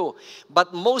Hudyo.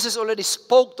 But Moses already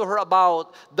spoke to her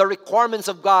about the requirements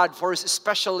of God for his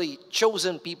especially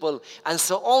chosen people. And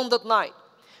so on that night,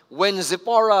 when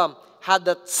Zipporah had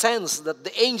that sense that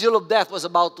the angel of death was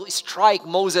about to strike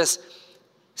Moses,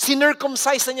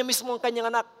 sinircumcise na niya mismo ang kanyang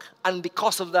anak. And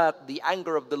because of that, the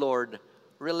anger of the Lord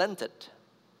relented.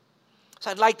 So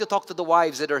I'd like to talk to the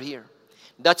wives that are here.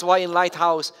 That's why in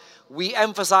Lighthouse, we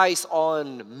emphasize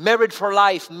on Married for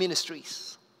Life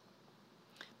ministries.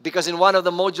 Because in one of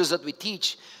the modules that we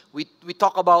teach, we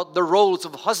talk about the roles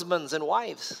of husbands and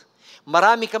wives.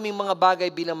 Marami kaming mga bagay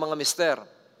bilang mga mister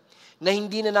na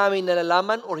hindi na namin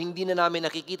nalalaman or hindi na namin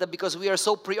nakikita because we are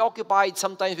so preoccupied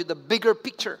sometimes with the bigger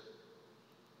picture.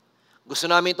 Gusto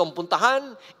namin itong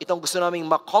puntahan, itong gusto namin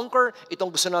ma-conquer,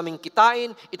 itong gusto namin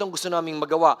kitain, itong gusto namin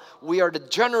magawa. We are the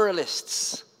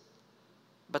generalists.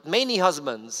 But many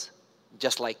husbands,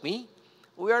 just like me,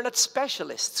 we are not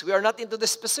specialists. We are not into the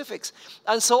specifics.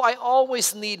 And so I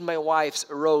always need my wife's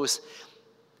Rose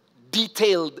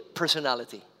detailed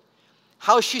personality.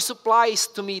 How she supplies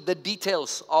to me the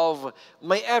details of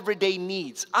my everyday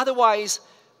needs. Otherwise,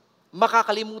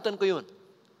 makakalimutan ko yun.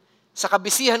 Sa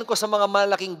kabisihan ko sa mga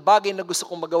malaking bagay na gusto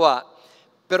kong magawa,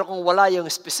 pero kung wala yung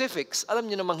specifics, alam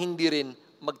niyo namang hindi rin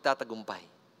magtatagumpay.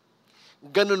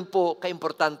 Ganun po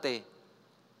kaimportante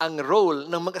ang role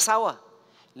ng mag-asawa.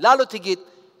 Lalo tigit,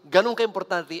 ganun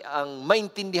kaimportante ang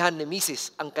maintindihan ni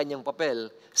Mrs. ang kanyang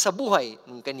papel sa buhay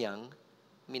ng kanyang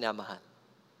minamahal.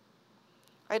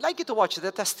 I'd like you to watch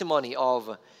the testimony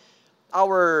of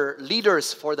our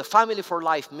leaders for the Family for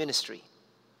Life ministry,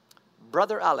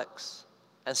 Brother Alex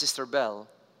and Sister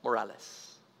Belle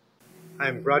Morales.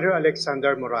 I'm Brother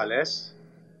Alexander Morales.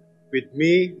 With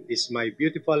me is my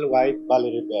beautiful wife,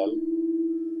 Valerie Bell.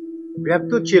 We have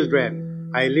 2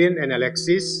 children, Eileen and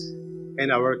Alexis,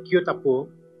 and our cute apo,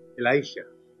 Elisha.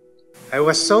 I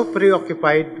was so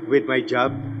preoccupied with my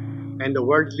job and the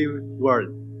worldly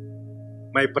world.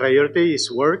 My priority is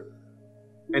work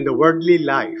and the worldly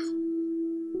life.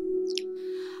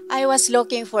 I was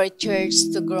looking for a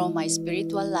church to grow my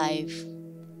spiritual life.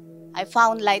 I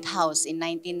found Lighthouse in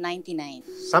 1999.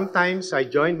 Sometimes I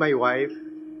join my wife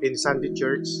in Sunday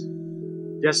church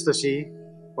just to see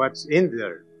what's in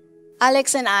there.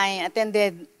 Alex and I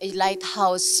attended a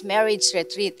Lighthouse marriage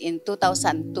retreat in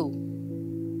 2002.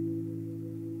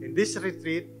 In this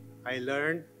retreat, I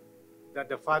learned that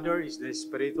the father is the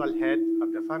spiritual head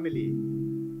of the family.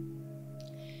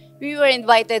 We were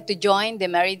invited to join the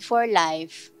Married for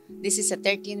Life. This is a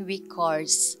 13-week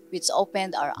course which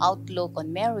opened our outlook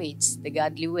on marriage the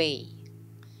godly way.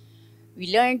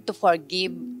 We learned to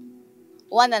forgive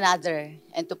one another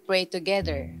and to pray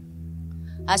together.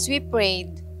 As we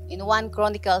prayed in 1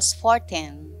 Chronicles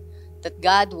 4:10, that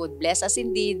God would bless us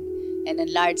indeed and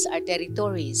enlarge our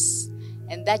territories,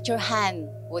 and that your hand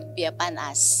would be upon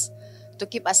us to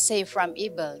keep us safe from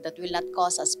evil that will not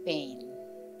cause us pain.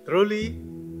 Truly,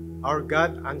 our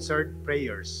God answered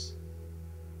prayers.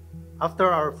 After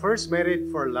our first Married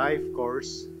for Life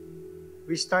course,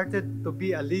 we started to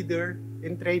be a leader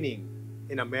in training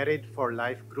in a Married for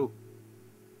Life group.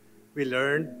 We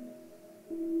learned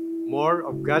more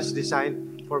of God's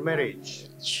design for marriage.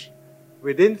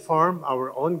 We then formed our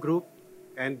own group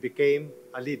and became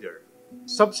a leader.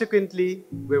 Subsequently,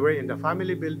 we were in the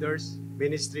Family Builders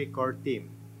Ministry Core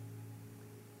team.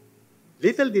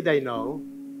 Little did I know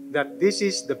that this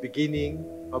is the beginning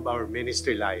of our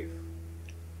ministry life.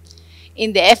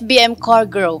 In the FBM core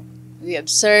group, we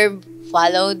observed,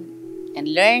 followed, and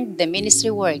learned the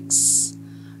ministry works.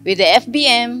 With the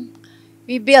FBM,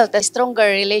 we built a stronger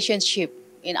relationship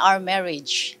in our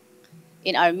marriage,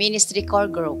 in our ministry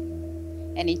core group,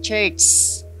 and in church.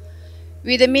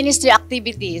 With the ministry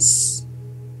activities,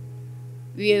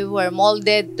 we were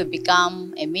molded to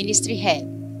become a ministry head.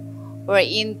 Where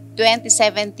in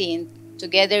 2017,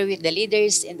 together with the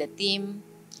leaders in the team,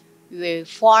 we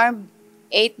formed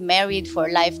 8 Married for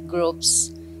Life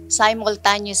groups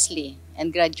simultaneously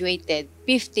and graduated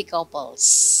 50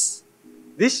 couples.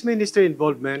 This ministry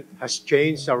involvement has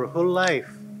changed our whole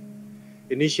life.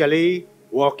 Initially,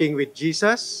 walking with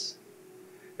Jesus,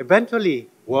 eventually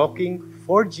walking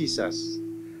for Jesus,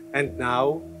 and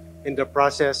now in the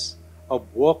process of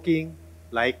walking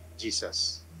like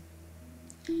Jesus.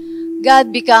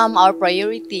 God became our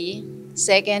priority.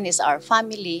 Second is our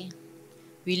family.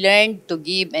 We learned to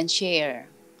give and share.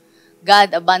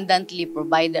 God abundantly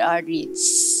provided our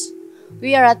needs.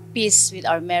 We are at peace with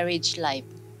our marriage life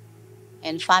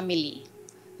and family.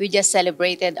 We just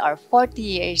celebrated our 40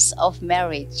 years of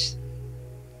marriage.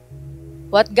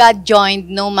 What God joined,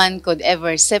 no man could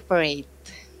ever separate.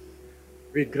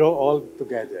 We grow old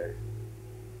together.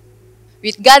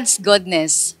 With God's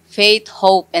goodness, faith,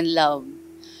 hope, and love,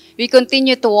 we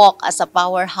continue to walk as a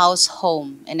powerhouse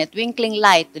home and a twinkling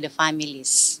light to the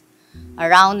families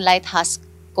around Lighthouse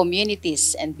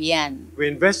communities and beyond. We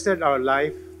invested our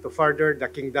life to further the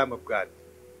kingdom of God.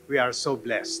 We are so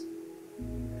blessed.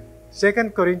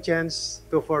 2 Corinthians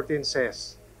 2:14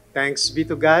 says, "Thanks be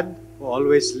to God who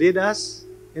always lead us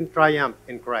in triumph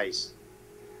in Christ,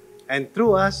 and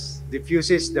through us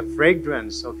diffuses the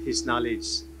fragrance of His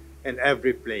knowledge in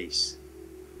every place.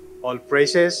 All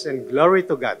praises and glory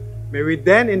to God. May we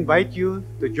then invite you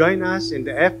to join us in the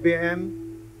FBM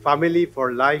Family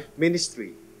for Life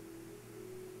Ministry.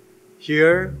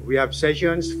 Here, we have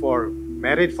sessions for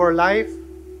Married for Life.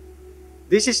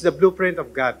 This is the blueprint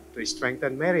of God to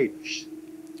strengthen marriage.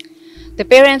 The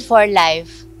Parent for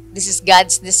Life. This is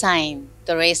God's design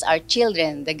to raise our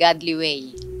children the godly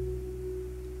way.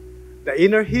 The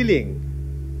Inner Healing.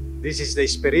 This is the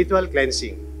spiritual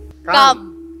cleansing. Come.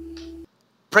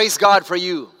 Praise God for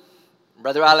you,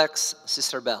 Brother Alex,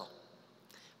 Sister Belle.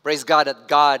 Praise God that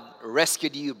God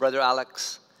rescued you, Brother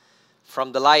Alex,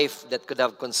 from the life that could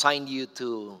have consigned you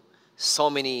to so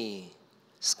many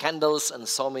scandals and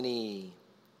so many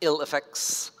ill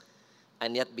effects.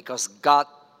 And yet because God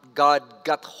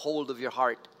got hold of your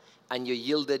heart and you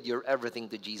yielded your everything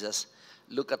to Jesus,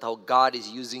 look at how God is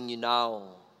using you now.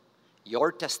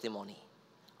 Your testimony,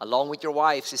 along with your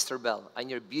wife, Sister Belle, and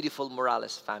your beautiful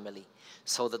Morales family,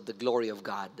 so that the glory of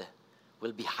God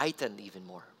will be heightened even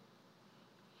more.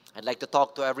 I'd like to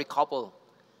talk to every couple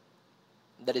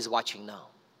that is watching now.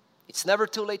 It's never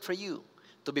too late for you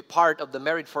to be part of the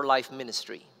Married for Life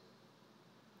ministry.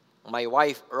 My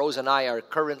wife, Rose, and I are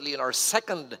currently in our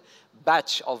second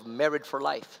batch of Married for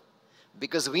Life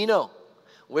because we know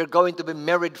we're going to be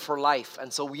married for life.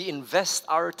 And so we invest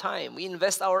our time, we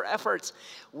invest our efforts,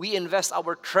 we invest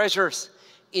our treasures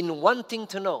in wanting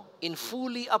to know, in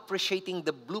fully appreciating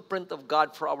the blueprint of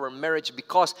God for our marriage,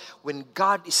 because when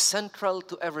God is central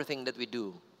to everything that we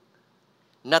do,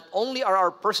 not only are our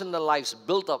personal lives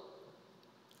built up,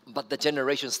 but the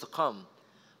generations to come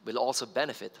will also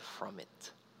benefit from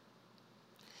it.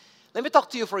 Let me talk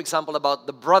to you, for example, about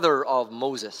the brother of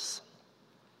Moses.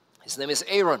 His name is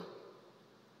Aaron.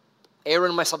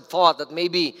 Aaron must have thought that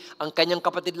maybe ang kanyang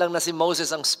kapatid lang na si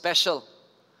Moses ang special.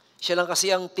 Siya lang kasi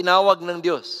ang tinawag ng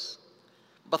Diyos.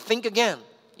 But think again.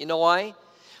 You know why?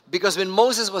 Because when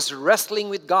Moses was wrestling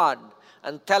with God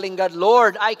and telling God,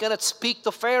 Lord, I cannot speak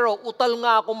to Pharaoh. Utal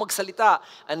nga ako magsalita.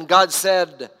 And God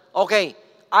said, okay,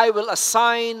 I will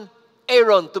assign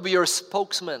Aaron to be your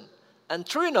spokesman. And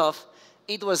true enough,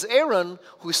 it was Aaron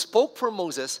who spoke for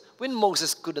Moses when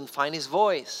Moses couldn't find his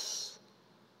voice.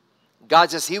 God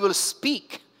says He will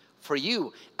speak for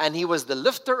you. And He was the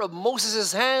lifter of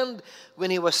Moses' hand when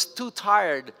he was too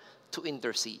tired to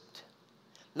intercede.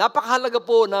 Napakahalaga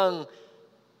po ng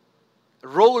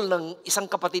role ng isang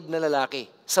kapatid na lalaki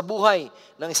sa buhay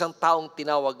ng isang taong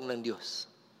tinawag ng Diyos.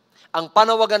 Ang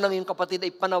panawagan ng iyong kapatid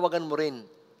ay panawagan mo rin,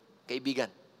 kaibigan.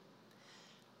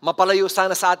 Mapalayo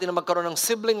sana sa atin na magkaroon ng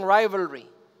sibling rivalry,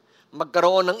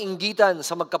 magkaroon ng inggitan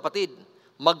sa magkapatid,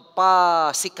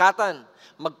 magpasikatan,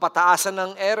 magpataasan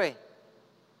ng ere.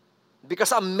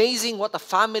 Because amazing what a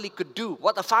family could do,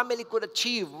 what a family could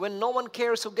achieve when no one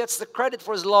cares who gets the credit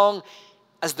for as long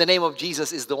as the name of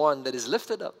Jesus is the one that is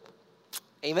lifted up.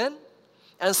 Amen?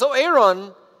 And so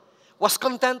Aaron was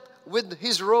content with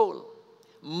his role.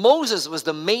 Moses was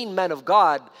the main man of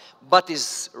God, but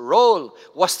his role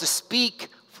was to speak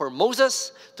for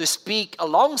Moses, to speak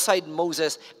alongside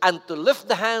Moses, and to lift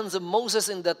the hands of Moses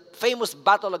in that famous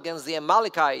battle against the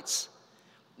Amalekites.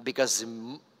 Because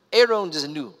Aaron just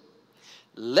knew,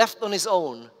 left on his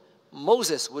own,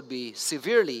 Moses would be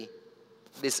severely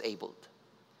disabled.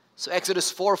 So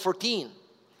Exodus 4:14,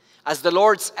 as the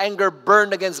Lord's anger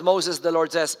burned against Moses, the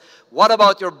Lord says, what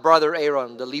about your brother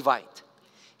Aaron, the Levite?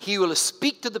 He will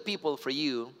speak to the people for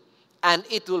you, and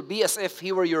it will be as if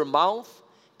he were your mouth,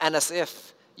 and as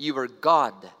if you were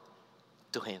God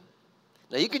to him.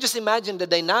 Now you can just imagine the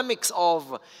dynamics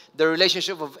of the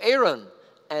relationship of Aaron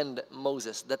and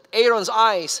Moses. That Aaron's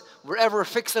eyes were ever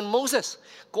fixed on Moses.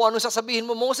 Kung ano sasabihin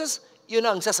mo, Moses, yun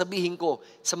ang sasabihin ko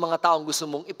sa mga taong gusto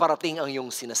mong iparating ang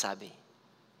iyong sinasabi.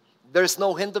 There's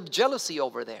no hint of jealousy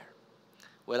over there.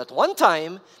 Well, at one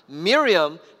time,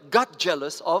 Miriam got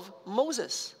jealous of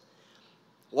Moses.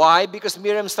 Why? Because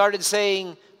Miriam started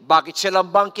saying, bakit siya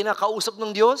lang bang kinakausap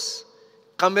ng Diyos?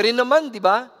 Kami rin naman, di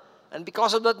ba? And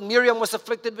because of that, Miriam was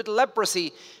afflicted with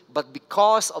leprosy. But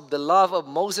because of the love of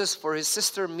Moses for his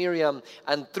sister Miriam,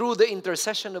 and through the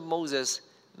intercession of Moses,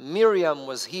 Miriam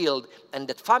was healed, and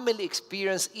that family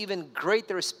experienced even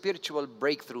greater spiritual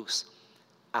breakthroughs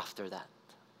after that.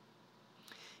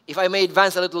 If I may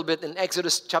advance a little bit in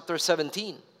Exodus chapter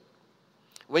 17,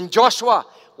 when Joshua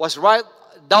was right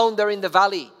down there in the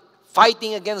valley,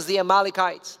 fighting against the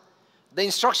Amalekites, the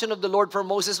instruction of the Lord for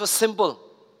Moses was simple.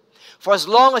 For as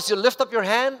long as you lift up your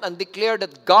hand and declare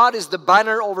that God is the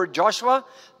banner over Joshua,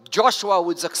 Joshua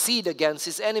would succeed against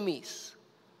his enemies.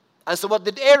 And so what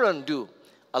did Aaron do?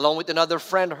 Along with another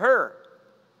friend, Hur.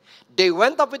 They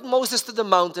went up with Moses to the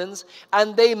mountains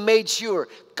and they made sure,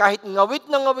 kahit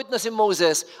ngawit na si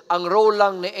Moses, ang role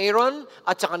lang ni Aaron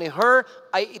at saka ni Hur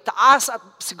ay itaas at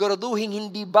siguraduhin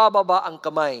hindi bababa ang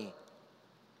kamay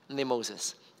ni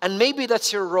Moses. And maybe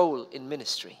that's your role in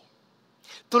ministry.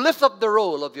 To lift up the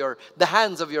role of the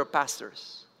hands of your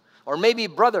pastors. Or maybe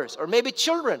brothers, or maybe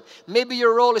children. Maybe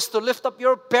your role is to lift up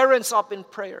your parents up in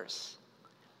prayers.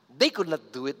 They could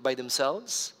not do it by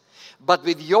themselves. But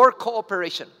with your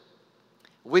cooperation,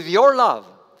 with your love,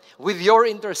 with your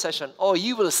intercession, oh,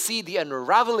 you will see the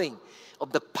unraveling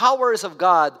of the powers of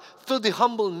God through the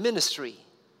humble ministry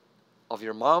of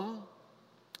your mom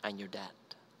and your dad.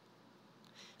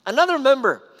 Another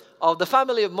member of the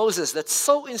family of Moses that's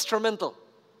so instrumental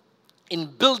in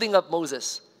building up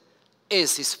Moses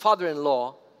is his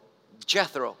father-in-law,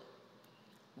 Jethro,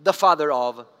 the father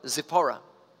of Zipporah.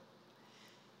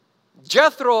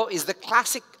 Jethro is the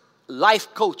classic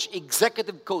life coach,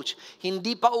 executive coach.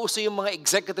 Hindi pa uso yung mga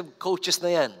executive coaches na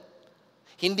yan.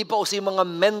 Hindi pa uso yung mga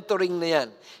mentoring na yan.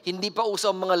 Hindi pa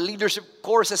uso ang mga leadership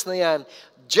courses na yan.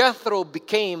 Jethro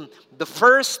became the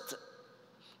first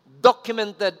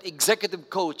documented executive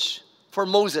coach for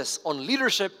Moses on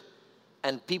leadership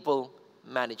and people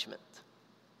management.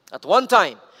 At one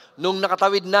time, nung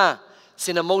nakatawid na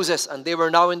sina Moses and they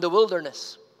were now in the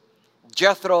wilderness,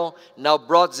 Jethro now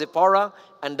brought Zipporah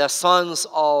and the sons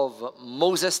of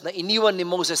Moses na iniwan ni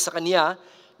Moses sa kanya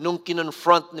nung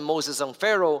kinonfront ni Moses ang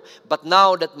Pharaoh. But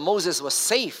now that Moses was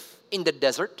safe in the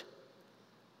desert,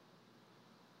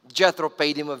 Jethro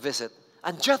paid him a visit.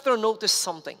 And Jethro noticed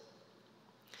something.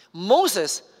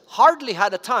 Moses hardly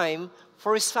had a time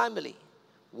for his family.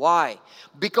 Why?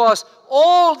 Because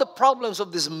all the problems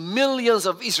of these millions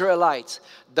of Israelites,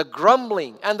 the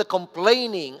grumbling and the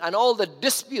complaining and all the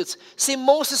disputes, si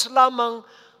Moses lamang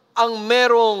ang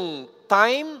merong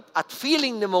time at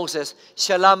feeling ni Moses,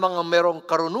 siya lamang ang merong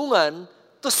karunungan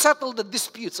to settle the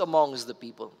disputes amongst the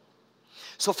people.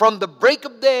 So from the break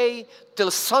of day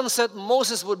till sunset,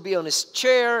 Moses would be on his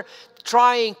chair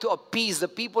trying to appease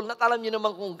the people. At alam niyo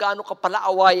naman kung gaano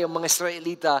kapalaaway ang mga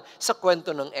Israelita sa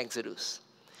kwento ng Exodus.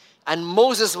 And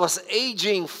Moses was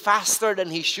aging faster than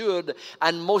he should.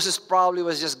 And Moses probably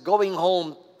was just going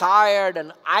home tired and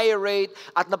irate.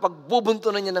 At napagbubunto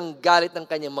na niya ng galit ng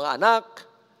kanyang mga anak,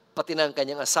 pati ng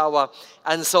kanyang asawa.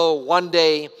 And so one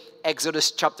day, Exodus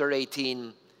chapter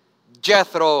 18,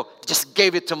 Jethro just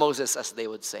gave it to Moses, as they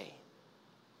would say.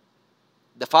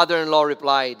 The father-in-law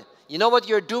replied, "You know what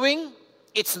you're doing?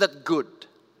 It's not good."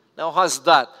 Now, how's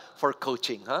that for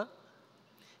coaching, huh?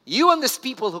 You and these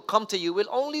people who come to you will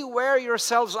only wear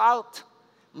yourselves out.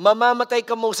 Mamamatay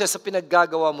ka, Moses, sa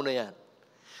pinaggagawa mo na yan.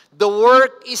 The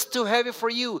work is too heavy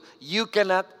for you. You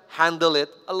cannot handle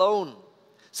it alone.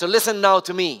 So listen now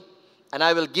to me, and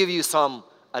I will give you some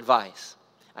advice.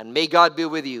 And may God be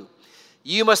with you.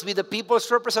 You must be the people's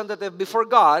representative before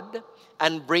God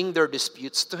and bring their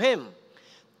disputes to Him.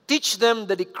 Teach them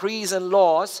the decrees and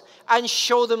laws and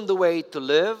show them the way to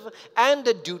live and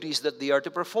the duties that they are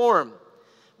to perform.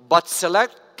 But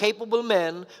select capable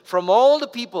men from all the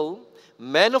people,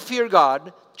 men who fear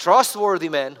God, trustworthy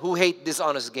men who hate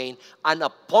dishonest gain, and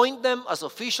appoint them as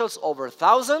officials over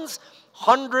thousands,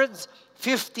 hundreds,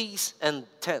 fifties, and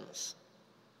tens.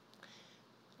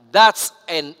 That's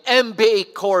an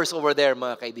MBA course over there,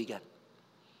 mga kaibigan.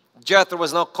 Jethro was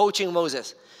now coaching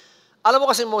Moses. Alam mo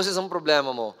kasi, Moses, ang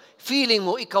problema mo, feeling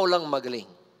mo ikaw lang magaling.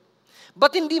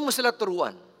 Ba't hindi mo sila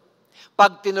turuan?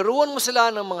 Pag tinuruan mo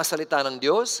sila ng mga salita ng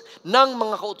Diyos, ng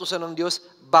mga kautusan ng Diyos,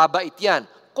 babait yan.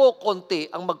 Kokonti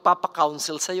ang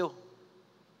magpapakounsel sa'yo.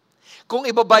 Kung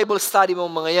iba-Bible study mo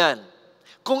ang mga yan,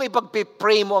 kung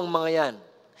ipag-pray mo ang mga yan,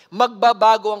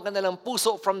 magbabago ang kanilang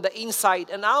puso from the inside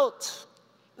and out.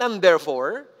 And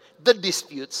therefore, the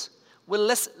disputes will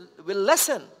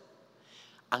lessen.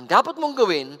 Ang dapat mong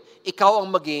gawin, ikaw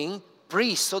ang maging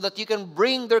priest so that you can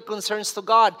bring their concerns to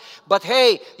God. But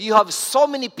hey, you have so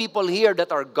many people here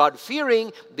that are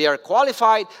God-fearing, they are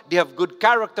qualified, they have good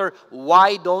character.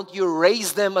 Why don't you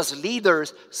raise them as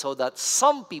leaders so that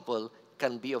some people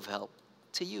can be of help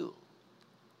to you?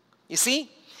 You see,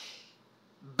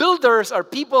 builders are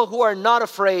people who are not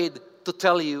afraid to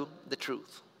tell you the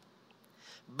truth.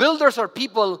 Builders are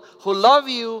people who love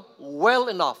you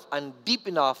well enough and deep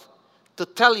enough to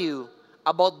tell you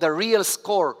about the real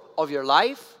score of your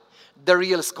life, the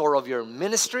real score of your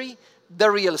ministry,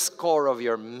 the real score of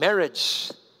your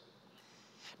marriage.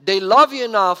 They love you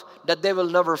enough that they will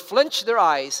never flinch their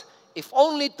eyes, if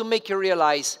only to make you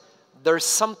realize there's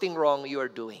something wrong you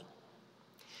are doing.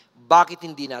 Bakit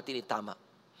hindi natin itama?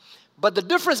 But the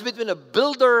difference between a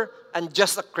builder and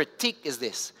just a critique is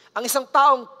this. Ang isang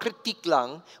taong critique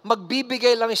lang,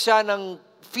 magbibigay lang siya ng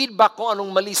feedback kung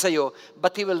anong mali sa'yo,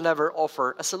 but he will never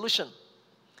offer a solution.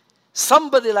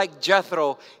 Somebody like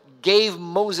Jethro gave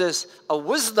Moses a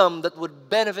wisdom that would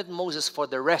benefit Moses for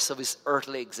the rest of his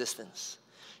earthly existence.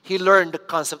 He learned the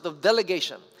concept of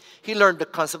delegation. He learned the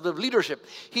concept of leadership.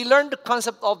 He learned the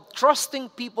concept of trusting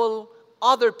people,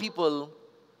 other people,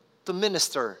 to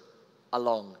minister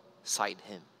alongside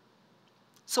him.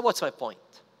 So what's my point?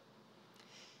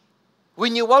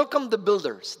 When you welcome the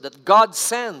builders that God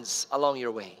sends along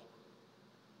your way,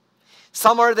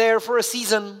 some are there for a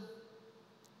season,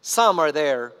 some are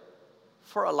there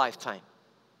for a lifetime.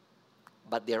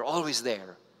 But they're always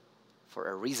there for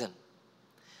a reason.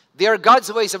 They are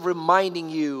God's ways of reminding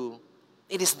you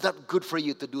it is not good for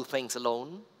you to do things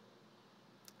alone,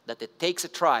 that it takes a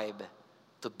tribe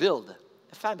to build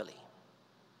a family.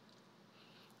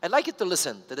 I'd like you to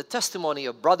listen to the testimony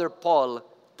of Brother Paul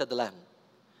Tadalan,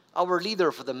 our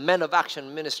leader for the Men of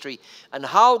Action ministry, and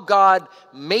how God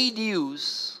made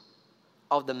use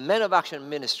of the Men of Action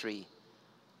ministry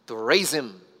to raise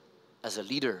him as a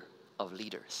leader of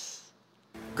leaders.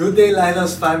 Good day,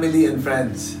 Lighthouse family and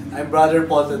friends. I'm Brother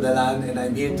Paul Tadalan, and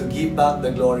I'm here to give back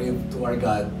the glory to our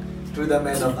God through the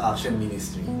Men of Action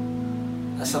ministry.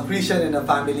 As a Christian and a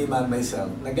family man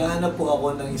myself, naghahanap po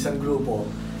ako ng isang grupo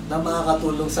na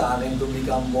makakatulong sa akin to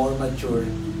become more mature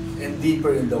and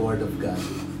deeper in the Word of God.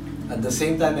 At the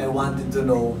same time, I wanted to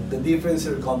know the different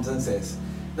circumstances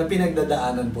na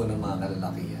pinagdadaanan po ng mga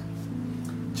kalalakihan.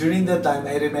 During that time,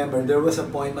 I remember there was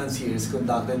appointment series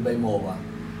conducted by MOA,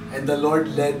 and the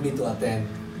Lord led me to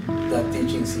attend that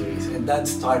teaching series, and that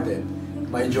started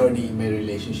my journey in my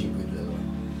relationship with the Lord.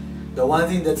 The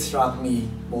one thing that struck me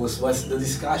most was the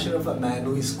discussion of a man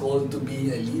who is called to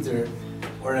be a leader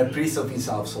or a priest of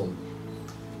his household.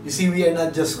 You see, we are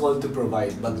not just called to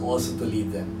provide, but also to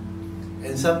lead them.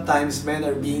 And sometimes men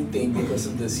are being tamed because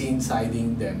of the sins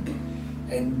hiding them.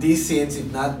 And these sins,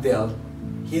 if not dealt,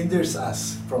 hinders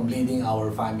us from leading our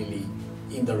family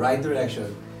in the right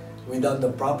direction. Without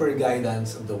the proper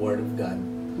guidance of the Word of God,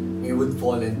 we would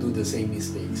fall and do the same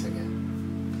mistakes again.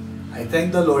 I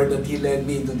thank the Lord that He led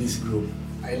me into this group.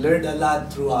 I learned a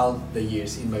lot throughout the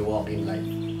years in my walk in life.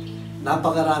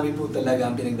 Napakarami po talaga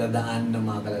ang pinagdadaan ng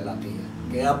mga kalalakihan.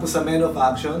 Kaya po sa Men of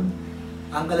Action,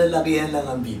 ang kalalakihan lang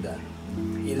ang bida.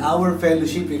 In our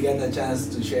fellowship, we get a chance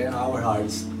to share our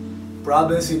hearts,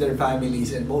 problems with our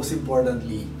families, and most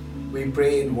importantly, we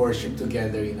pray and worship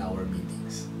together in our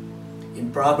meetings. In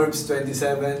Proverbs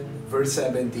 27, verse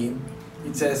 17,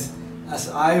 it says, "As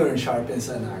iron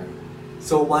sharpens an iron,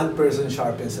 so one person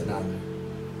sharpens another."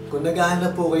 Kung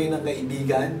naghahanap po kayo ng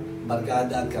kaibigan,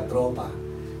 barkada at katropa,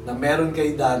 na meron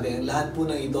kayo dati, ang lahat po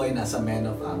ng ito ay nasa Men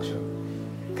of Action.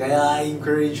 Kaya I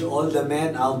encourage all the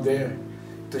men out there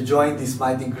to join this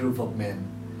mighty group of men.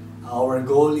 Our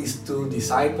goal is to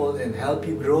disciple and help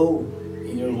you grow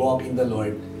in your walk in the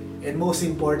Lord, and most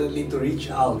importantly, to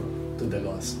reach out to the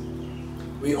lost.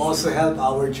 We also help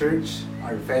our church,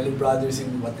 our fellow brothers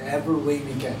in whatever way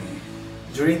we can.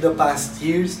 During the past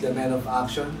years, the Men of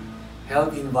Action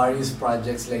help in various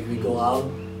projects, like we go out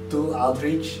to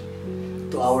outreach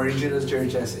to our regional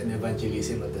churches and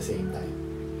evangelism at the same time.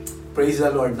 Praise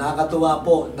the Lord. Nakakatuwa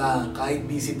po na kahit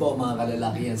busy po mga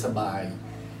kalalakihan sa bahay,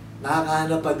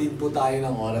 nakakahanap pa din po tayo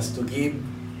ng oras to give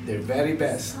their very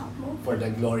best for the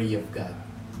glory of God.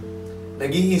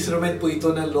 Naging instrument po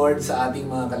ito ng Lord sa ating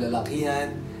mga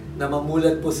kalalakihan na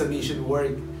mamulat po sa mission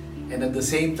work, and at the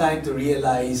same time to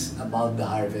realize about the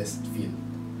harvest field.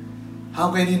 How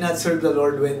can you not serve the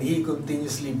Lord when He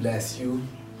continuously bless you,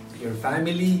 your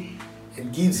family,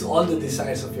 and gives all the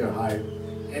desires of your heart,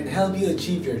 and help you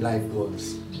achieve your life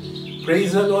goals?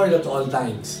 Praise the Lord at all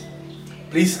times.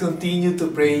 Please continue to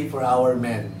pray for our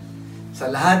men. Sa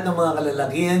lahat ng mga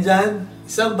kalalakihan dyan,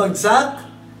 isang bagsak,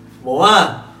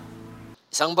 MOA!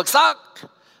 Isang bagsak,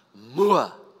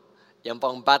 MOA! Yan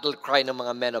po ang battle cry ng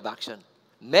mga Men of Action.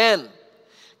 Men,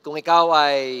 kung ikaw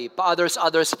ay pa-others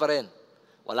pa rin,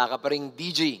 wala ka pa rin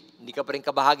DG, hindi ka pa rin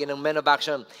kabahagi ng Men of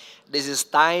Action, this is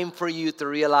time for you to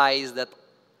realize that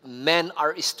men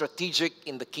are strategic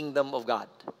in the kingdom of God.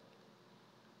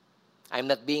 I'm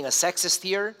not being a sexist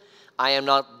here. I am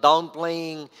not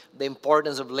downplaying the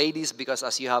importance of ladies, because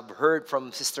as you have heard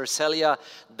from Sister Celia,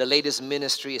 the ladies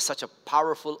ministry is such a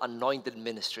powerful, anointed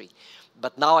ministry.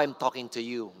 But now I'm talking to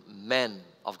you, men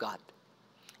of God.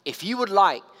 If you would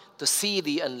like to see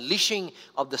the unleashing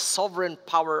of the sovereign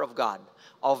power of God,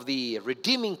 of the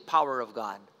redeeming power of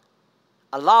God,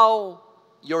 allow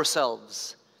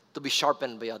yourselves to be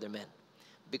sharpened by other men.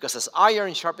 Because as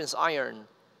iron sharpens iron,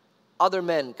 other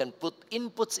men can put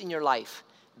inputs in your life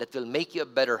that will make you a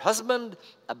better husband,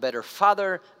 a better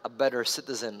father, a better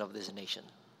citizen of this nation.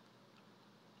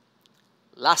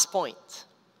 Last point.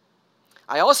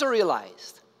 I also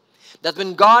realized that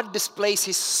when God displays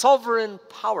His sovereign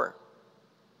power,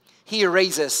 He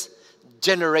raises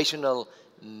generational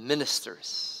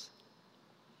ministers.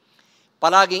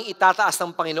 Palaging itataas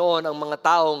ng Panginoon ang mga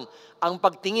taong ang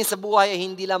pagtingin sa buhay ay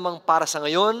hindi lamang para sa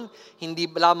ngayon, hindi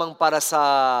lamang para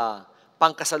sa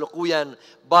pangkasalukuyan,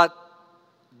 but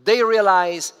they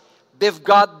realize they've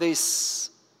got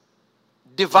this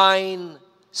divine,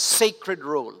 sacred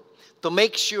role to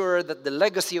make sure that the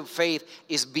legacy of faith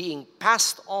is being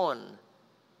passed on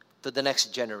to the next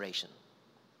generation.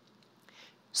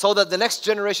 So that the next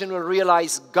generation will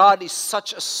realize God is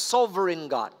such a sovereign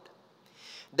God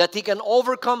that He can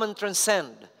overcome and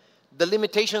transcend the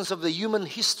limitations of the human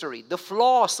history, the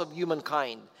flaws of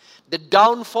humankind, the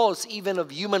downfalls even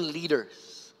of human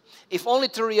leaders. If only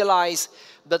to realize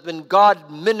that when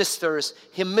God ministers,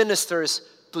 He ministers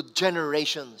to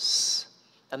generations.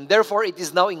 And therefore, it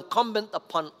is now incumbent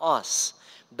upon us,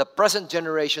 the present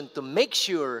generation, to make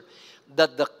sure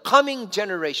that the coming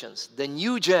generations, the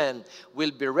new gen,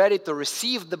 will be ready to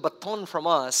receive the baton from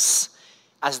us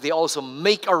as they also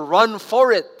make a run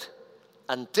for it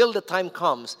until the time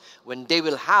comes when they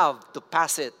will have to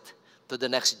pass it to the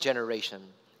next generation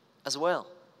as well.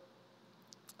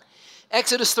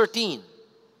 Exodus 13.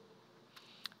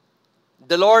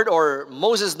 The Lord, or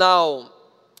Moses now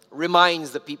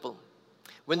reminds the people,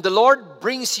 when the Lord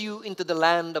brings you into the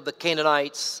land of the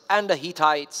Canaanites and the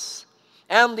Hittites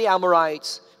and the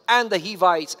Amorites and the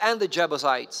Hivites and the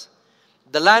Jebusites,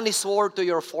 the land He swore to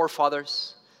your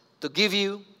forefathers to give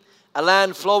you, a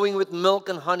land flowing with milk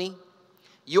and honey,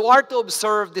 you are to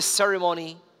observe this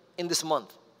ceremony in this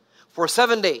month. For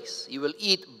 7 days you will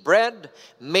eat bread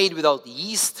made without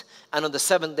yeast, and on the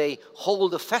 7th day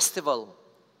hold a festival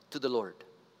to the Lord.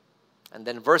 And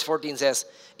then verse 14 says,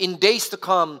 in days to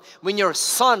come, when your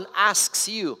son asks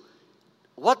you,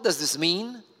 what does this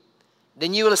mean?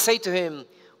 Then you will say to him,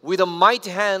 with a mighty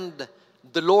hand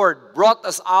the Lord brought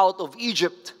us out of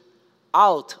Egypt,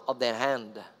 out of the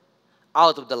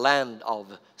land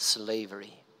of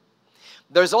slavery.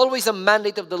 There's always a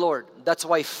mandate of the Lord. That's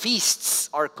why feasts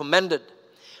are commended.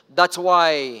 That's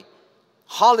why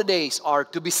holidays are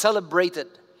to be celebrated.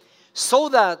 So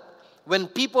that when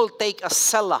people take a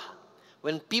selah,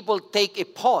 when people take a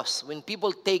pause, when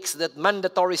people take that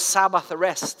mandatory Sabbath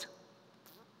rest,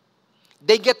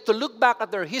 they get to look back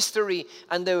at their history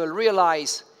and they will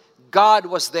realize God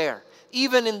was there,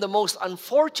 even in the most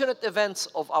unfortunate events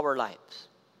of our lives.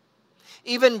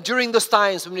 Even during those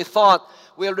times when we thought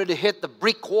we already hit the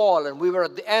brick wall and we were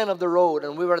at the end of the road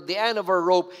and we were at the end of our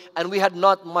rope and we had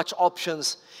not much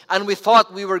options and we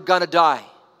thought we were gonna die.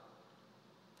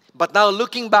 But now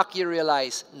looking back, you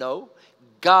realize, no,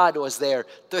 God was there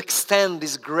to extend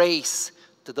His grace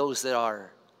to those that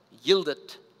are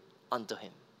yielded unto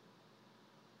Him.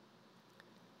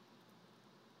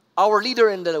 Our leader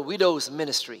in the widow's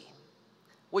ministry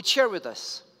would share with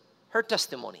us her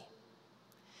testimony,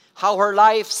 how her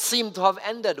life seemed to have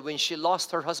ended when she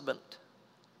lost her husband.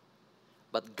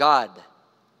 But God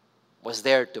was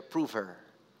there to prove her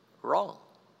wrong,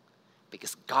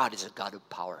 because God is a God of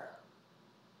power.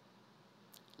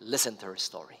 Listen to her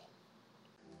story.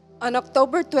 On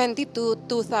October 22,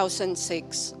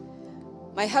 2006,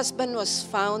 my husband was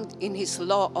found in his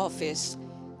law office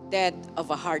dead of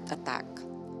a heart attack.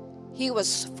 He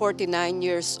was 49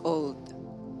 years old.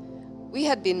 We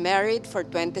had been married for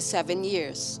 27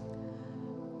 years.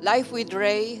 Life with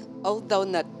Ray, although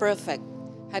not perfect,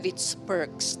 had its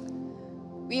perks.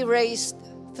 We raised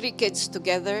 3 kids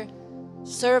together,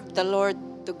 served the Lord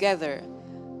together,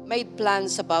 made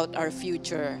plans about our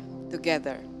future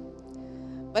together.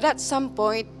 But at some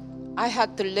point, I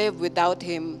had to live without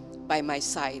him by my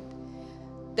side.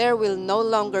 There will no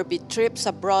longer be trips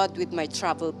abroad with my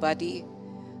travel buddy,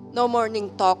 no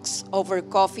morning talks over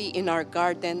coffee in our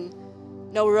garden,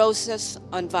 no roses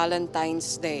on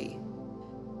Valentine's Day.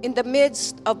 In the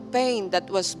midst of pain that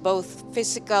was both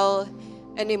physical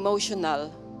and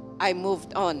emotional, I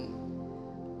moved on.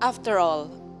 After all,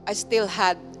 I still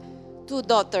had 2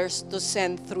 daughters to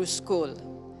send through school.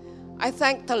 I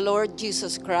thank the Lord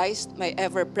Jesus Christ, my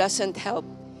ever-present help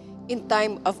in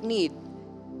time of need.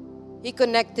 He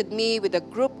connected me with a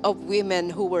group of women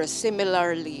who were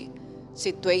similarly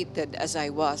situated as I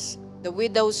was, the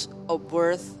widows of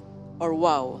Worth or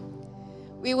WOW.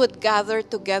 We would gather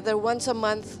together once a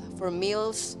month for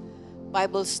meals,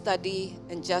 Bible study,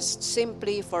 and just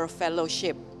simply for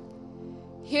fellowship.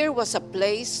 Here was a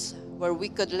place where we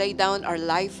could lay down our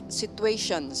life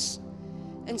situations,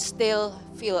 and still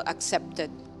feel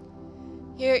accepted.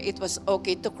 Here it was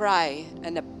okay to cry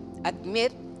and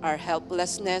admit our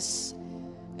helplessness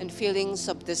and feelings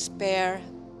of despair,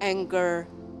 anger,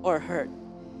 or hurt.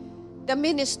 The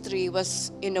ministry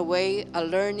was, in a way, a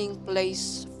learning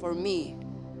place for me.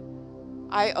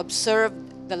 I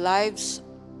observed the lives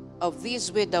of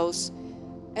these widows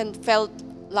and felt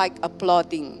like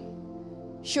applauding.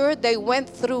 Sure, they went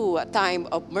through a time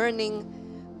of mourning,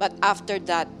 but after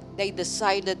that, they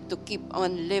decided to keep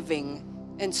on living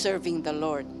and serving the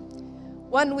Lord.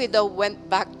 One widow went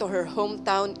back to her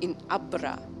hometown in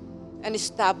Abra and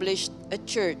established a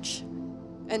church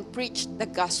and preached the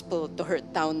gospel to her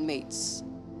townmates.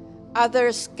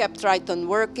 Others kept right on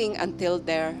working until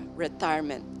their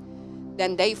retirement.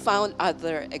 Then they found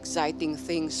other exciting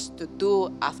things to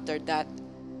do after that,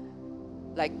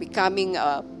 like becoming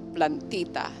a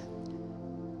plantita,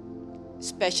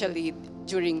 especially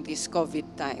during these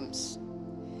COVID times.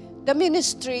 The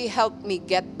ministry helped me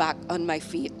get back on my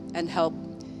feet and help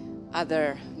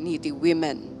other needy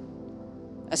women.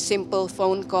 A simple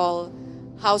phone call,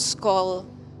 house call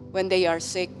when they are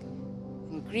sick,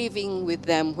 and grieving with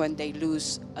them when they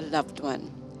lose a loved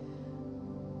one.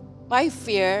 My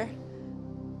fear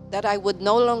that I would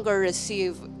no longer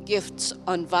receive gifts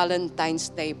on Valentine's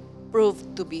Day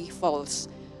proved to be false,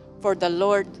 for the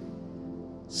Lord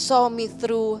saw me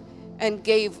through and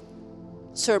gave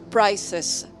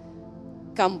surprises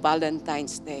come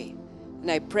Valentine's Day. And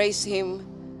I praise Him,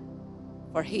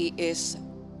 for He is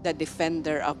the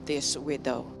defender of this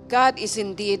widow. God is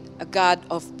indeed a God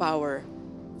of power,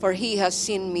 for He has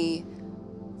seen me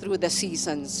through the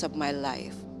seasons of my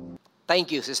life.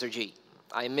 Thank you, Sister G.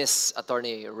 I miss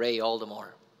Attorney Ray all the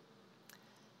more.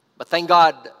 But thank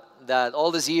God that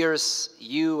all these years,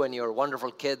 you and your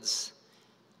wonderful kids,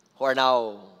 who are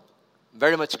now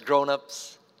very much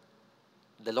grown-ups,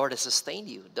 the Lord has sustained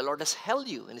you. The Lord has held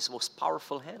you in His most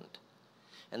powerful hand.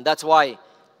 And that's why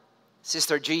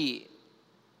Sister G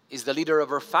is the leader of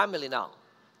her family now,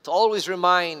 to always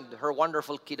remind her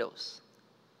wonderful kiddos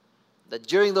that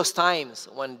during those times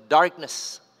when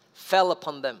darkness fell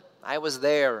upon them, I was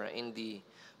there in the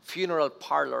funeral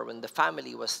parlor when the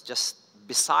family was just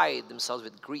beside themselves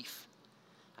with grief.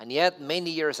 And yet,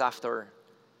 many years after,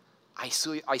 I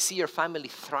see your family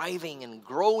thriving and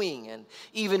growing and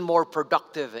even more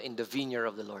productive in the vineyard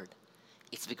of the Lord.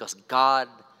 It's because God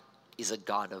is a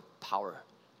God of power.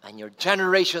 And your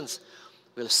generations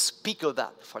will speak of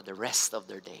that for the rest of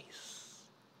their days.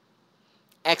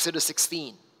 Exodus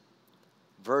 16,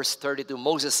 verse 32,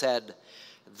 Moses said,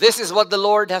 "This is what the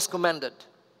Lord has commanded.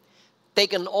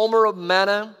 Take an omer of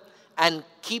manna and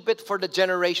keep it for the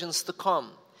generations to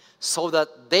come, so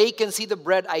that they can see the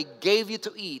bread I gave you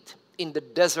to eat in the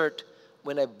desert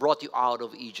when I brought you out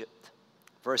of Egypt."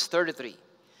 Verse 33.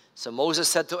 So Moses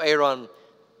said to Aaron,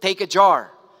 "Take a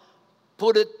jar,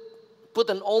 put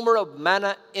an omer of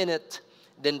manna in it,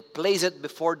 then place it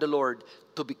before the Lord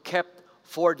to be kept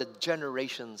for the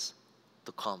generations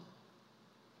to come."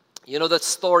 You know that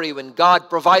story when God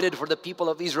provided for the people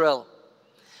of Israel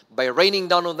by raining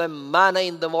down on them manna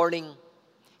in the morning,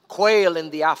 quail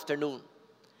in the afternoon,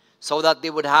 so that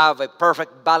they would have a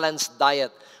perfect balanced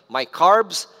diet. My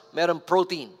carbs, meron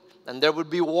protein, and there would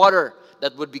be water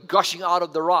that would be gushing out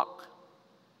of the rock.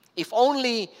 If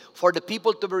only for the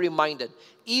people to be reminded,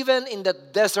 even in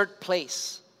that desert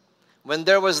place, when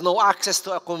there was no access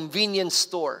to a convenience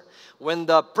store, when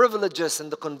the privileges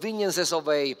and the conveniences of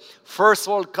a first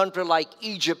world country like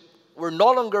Egypt were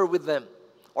no longer with them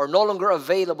or no longer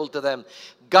available to them,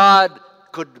 God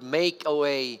could make a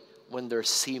way when there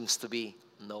seems to be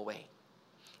no way.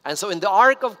 And so in the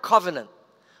Ark of Covenant,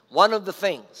 one of the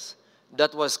things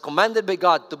that was commanded by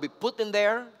God to be put in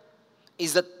there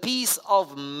is that piece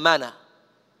of manna,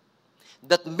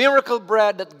 that miracle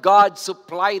bread that God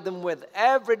supplied them with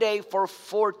every day for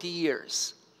 40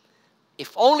 years.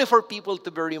 If only for people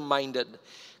to be reminded,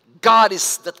 God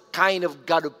is that kind of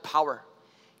God of power.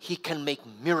 He can make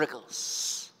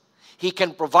miracles. He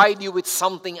can provide you with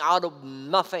something out of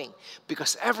nothing,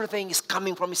 because everything is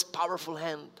coming from His powerful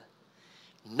hand.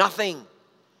 Nothing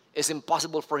is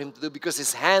impossible for Him to do, because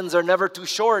His hands are never too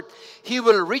short. He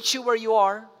will reach you where you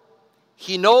are.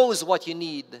 He knows what you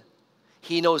need.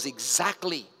 He knows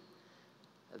exactly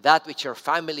that which your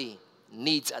family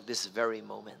needs at this very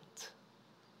moment.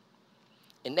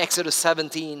 In Exodus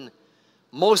 17,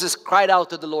 Moses cried out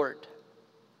to the Lord,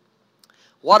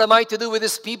 "What am I to do with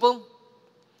this people?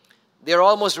 They are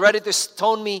almost ready to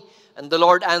stone me." And the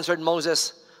Lord answered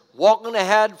Moses, "Walk on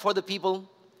ahead for the people.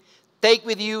 Take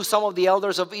with you some of the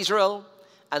elders of Israel,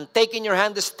 and take in your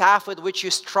hand the staff with which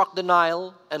you struck the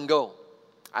Nile, and go.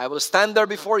 I will stand there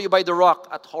before you by the rock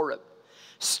at Horeb.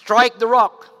 Strike the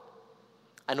rock,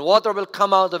 and water will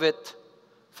come out of it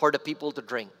for the people to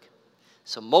drink.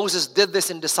 So Moses did this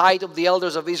in the sight of the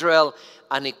elders of Israel,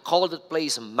 and he called that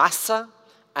place Massah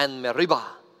and Meribah,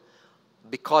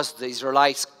 because the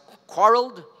Israelites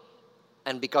quarreled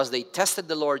and because they tested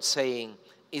the Lord, saying,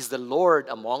 is the Lord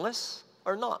among us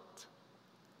or not?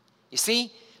 You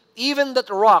see, even that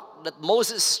rock that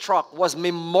Moses struck was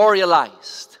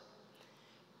memorialized.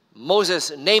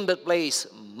 Moses named that place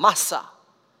Massah,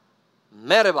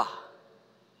 Meribah,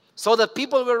 so that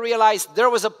people will realize there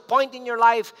was a point in your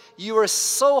life you were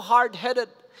so hard-headed.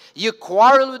 You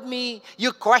quarrel with me.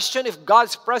 You question if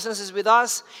God's presence is with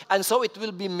us. And so it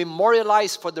will be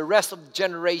memorialized for the rest of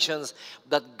generations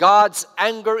that God's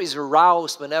anger is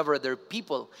aroused whenever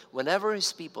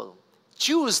His people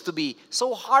choose to be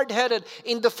so hard-headed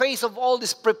in the face of all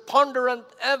this preponderant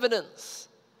evidence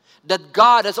that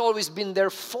God has always been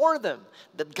there for them,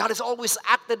 that God has always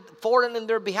acted for and in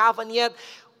their behalf, and yet,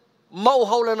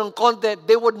 mauhaw lang ng konti,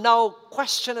 they would now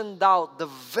question and doubt the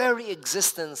very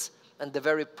existence and the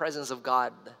very presence of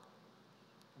God.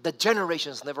 The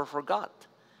generations never forgot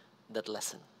that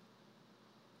lesson.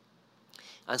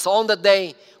 And so on that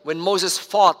day, when Moses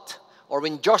fought, or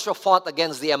when Joshua fought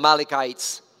against the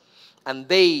Amalekites, and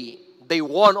they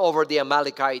won over the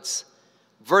Amalekites,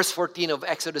 verse 14 of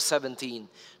Exodus 17,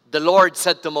 the Lord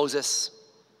said to Moses,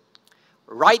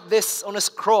 write this on a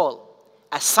scroll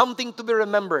as something to be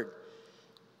remembered,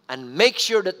 and make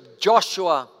sure that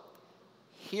Joshua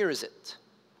hears it,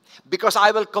 because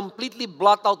I will completely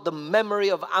blot out the memory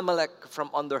of Amalek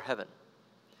from under heaven.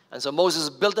 And so Moses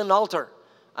built an altar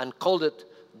and called it,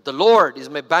 the Lord is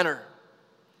my banner.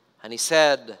 And he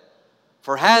said,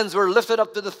 for hands were lifted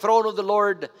up to the throne of the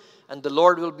Lord, and the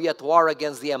Lord will be at war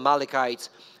against the Amalekites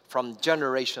from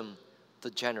generation to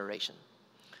generation.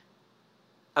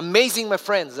 Amazing, my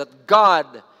friends, that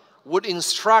God would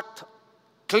instruct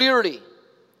clearly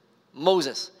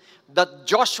Moses that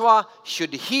Joshua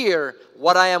should hear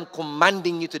what I am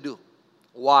commanding you to do.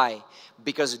 Why?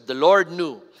 Because the Lord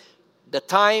knew the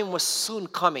time was soon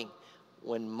coming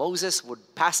when Moses would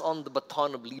pass on the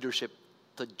baton of leadership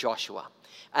to Joshua.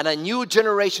 And a new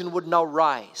generation would now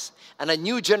rise. And a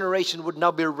new generation would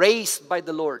now be raised by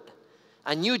the Lord.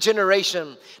 A new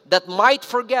generation that might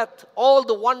forget all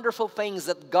the wonderful things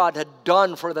that God had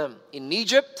done for them in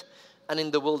Egypt and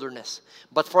in the wilderness.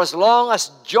 But for as long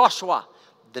as Joshua,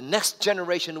 the next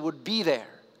generation, would be there,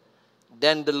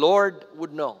 then the Lord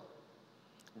would know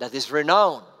that His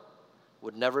renown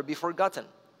would never be forgotten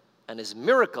and His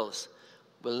miracles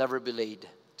will never be laid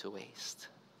to waste.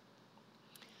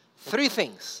 3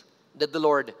 things that the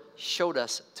Lord showed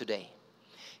us today.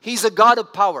 He's a God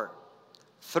of power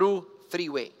through 3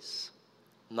 ways.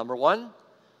 Number 1,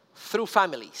 through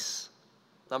families.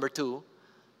 Number 2,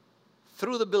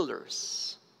 through the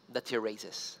builders that He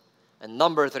raises. And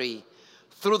number 3,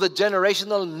 through the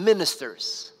generational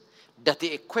ministers that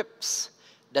He equips,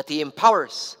 that He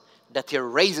empowers, that He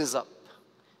raises up,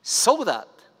 so that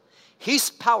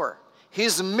His power,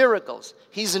 His miracles,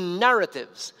 His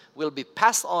narratives will be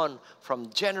passed on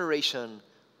from generation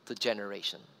to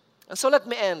generation. And so let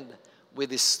me end with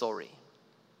this story.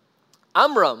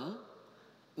 Amram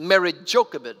married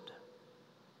Jochebed.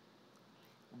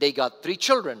 They got 3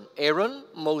 children, Aaron,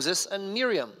 Moses, and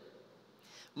Miriam.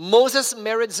 Moses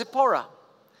married Zipporah,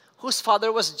 whose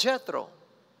father was Jethro.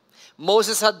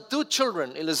 Moses had 2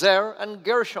 children, Eleazar and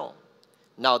Gershom.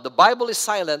 Now, the Bible is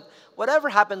silent. Whatever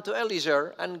happened to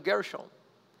Eleazar and Gershom?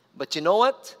 But you know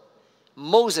what?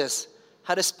 Moses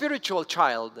had a spiritual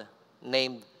child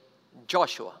named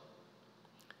Joshua.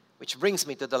 Which brings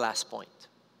me to the last point.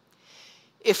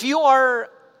 If you are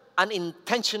an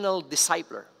intentional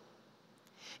discipler,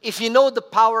 if you know the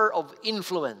power of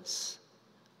influence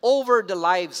over the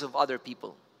lives of other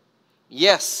people,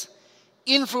 yes,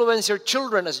 influence your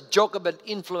children as Jochebed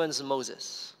influenced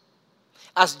Moses,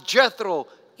 as Jethro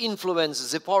influenced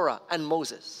Zipporah and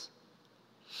Moses.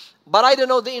 But I don't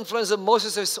know the influence of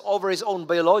Moses over his own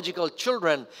biological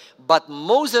children, but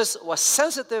Moses was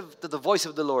sensitive to the voice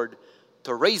of the Lord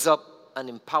to raise up and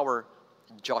empower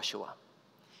Joshua.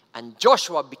 And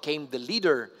Joshua became the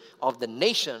leader of the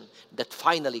nation that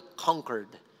finally conquered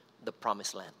the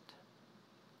promised land.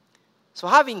 So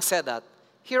having said that,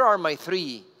 here are my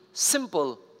 3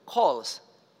 simple calls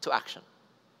to action.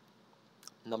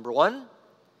 Number 1,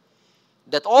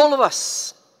 that all of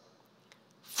us,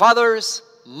 fathers,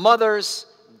 mothers,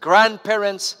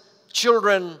 grandparents,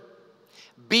 children,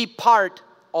 be part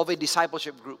of a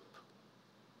discipleship group.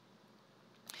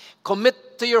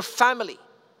 Commit to your family,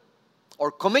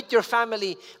 or commit your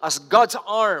family as God's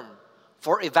arm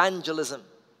for evangelism.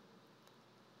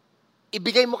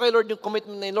 ibigay mo kay Lord yung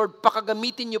commitment na, Lord,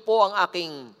 pakagamitin niyo po ang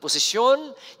aking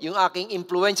posisyon, yung aking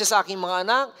impluensya sa aking mga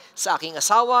anak, sa aking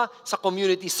asawa, sa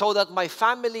community, so that my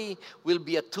family will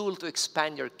be a tool to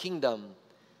expand your kingdom.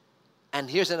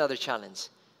 And here's another challenge.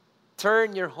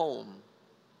 Turn your home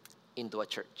into a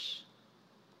church.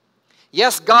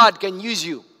 Yes, God can use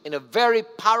you in a very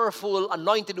powerful,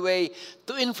 anointed way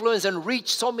to influence and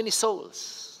reach so many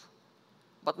souls.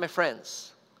 But my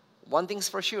friends, one thing's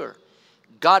for sure,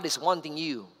 God is wanting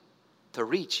you to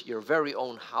reach your very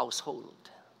own household.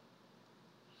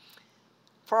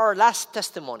 For our last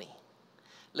testimony,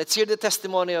 let's hear the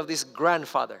testimony of this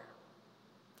grandfather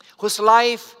whose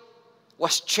life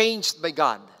was changed by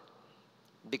God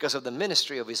because of the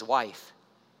ministry of his wife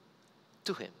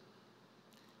to him.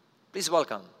 Please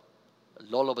welcome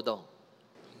Lolo Badong.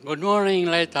 Good morning,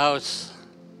 Lighthouse.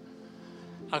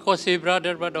 Ako si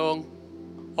Brother Badong,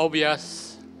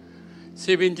 Obias,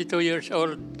 72 years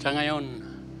old sa ngayon.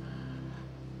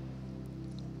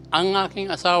 Ang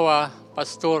aking asawa,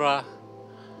 pastora,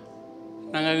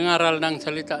 nangangaral ng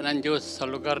salita ng Diyos sa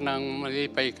lugar ng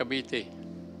Malipay, Cavite.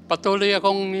 Patuloy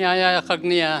akong niyayakag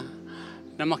niya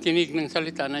na makinig ng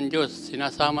salita ng Diyos,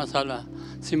 sinasama sa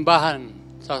simbahan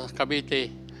sa Cavite.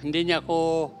 Hindi niya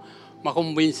ako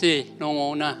makumbinsi noong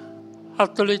una.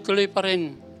 At tuloy-tuloy pa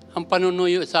rin ang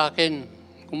panunuyo sa akin.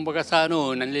 Kumbaga sa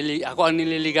ako ang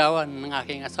nililigawan ng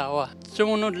aking asawa.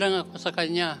 Sumunod lang ako sa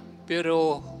kanya,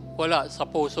 pero wala sa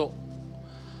puso.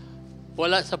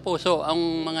 Wala sa puso ang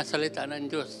mga salita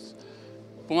ng Diyos.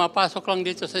 Pumapasok lang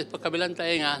dito sa kabilang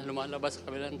tainga, lumalabas sa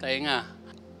kabilang tainga.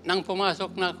 Nang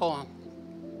pumasok na ako,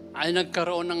 ay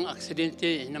nagkaroon ng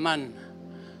aksidente naman.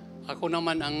 Ako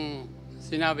naman ang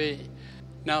sinabi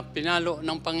na pinalo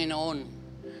ng Panginoon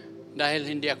dahil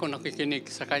hindi ako nakikinig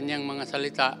sa kanyang mga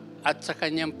salita at sa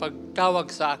kanyang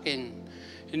pagtawag sa akin.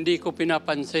 Hindi ko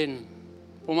pinapansin.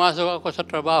 Pumasok ako sa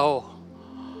trabaho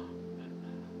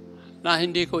na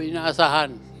hindi ko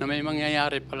inaasahan na may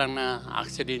mangyayari palang na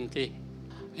aksidente.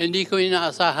 Hindi ko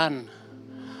inaasahan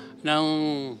ng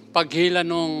paghila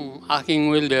nung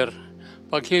aking welder,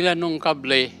 paghila nung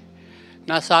kable,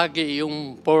 nasagi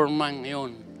yung formang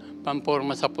yun,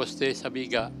 pamporma sa poste, sa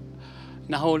biga.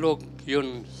 Nahulog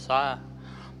yun sa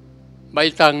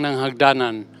baitang ng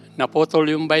hagdanan.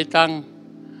 Naputol yung baitang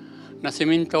na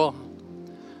simento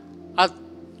at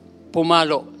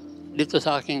pumalo dito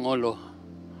sa aking ulo.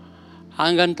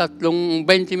 Hanggang 20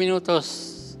 minutos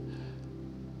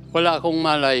wala akong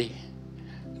malay.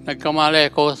 Nagkamalay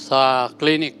ako sa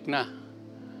clinic na.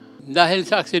 Dahil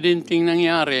sa aksidenteng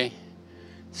nangyari,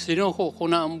 sinuko ko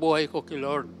na ang buhay ko kay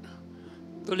Lord.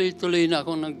 Tuloy-tuloy na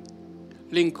akong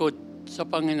naglingkod sa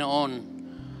Panginoon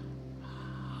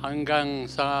hanggang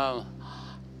sa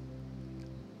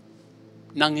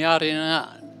nangyari na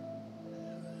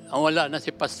wala na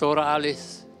si Pastora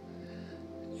Alice.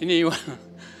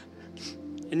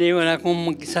 Iniwan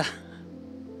akong mag-isa.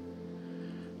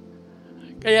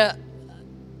 Kaya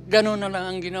gano'n na lang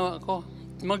ang ginawa ko.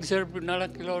 Mag-serve na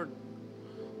lang kay Lord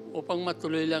upang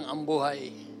matuloy lang ang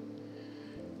buhay.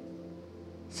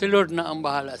 Si Lord na ang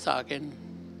bahala sa akin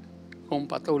kung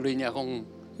patuloy niya akong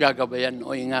gagabayan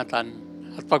o ingatan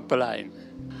at pagpalain.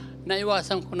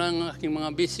 Naiwasan ko ng aking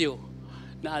mga bisyo.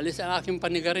 Naalis ang aking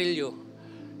panigarilyo,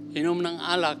 inom ng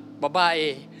alak,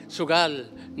 babae, sugal.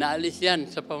 Naalis yan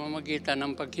sa pamamagitan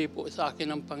ng paghipo sa akin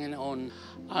ng Panginoon.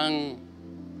 Ang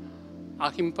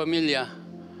aking pamilya,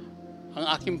 ang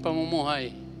aking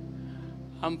pamumuhay,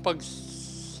 ang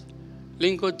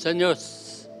paglingkod sa Diyos,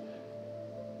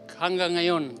 hanggang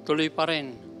ngayon, tuloy pa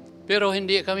rin. Pero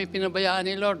hindi kami pinabayaan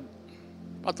ni Lord.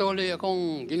 Patuloy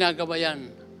akong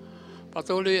ginagabayan.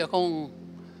 Patuloy akong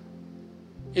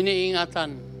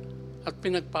iniingatan at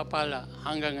pinagpapala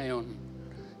hanggang ngayon.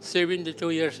 72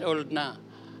 years old na,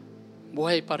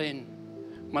 buhay pa rin,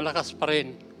 malakas pa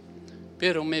rin.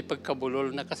 Pero may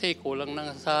pagkabulol na kasi kulang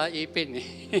na sa ipin.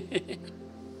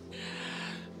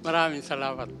 Maraming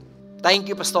salamat.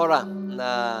 Thank you, Pastora,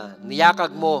 na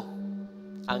niyakag mo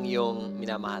ang iyong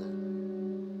minamahal.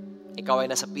 Ikaw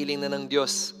ay nasa piling na ng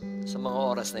Diyos sa mga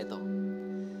oras na ito.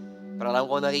 Pero alam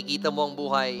ko nakikita mo ang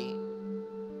buhay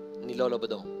ni Lolo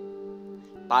Badong.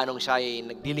 Paano siya ay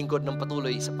nagdilingkod ng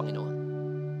patuloy sa Panginoon.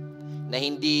 Na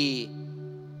hindi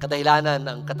kadahilanan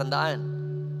ang katandaan.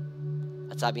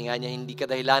 At sabi nga niya, hindi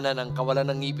kadahilanan ang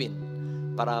kawalan ng ngipin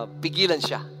para pigilan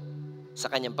siya sa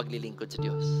kanyang paglilingkod sa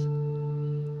Diyos.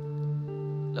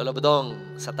 Lolo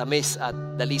Badong, sa tamis at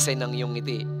dalisay ng iyong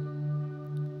ngiti,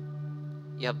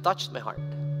 you have touched my heart.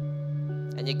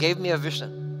 And you gave me a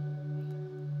vision.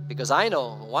 Because I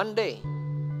know one day,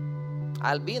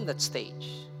 I'll be in that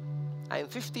stage. I am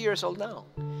 50 years old now.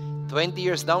 20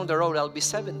 years down the road, I'll be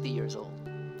 70 years old.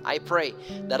 I pray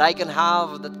that I can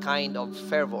have that kind of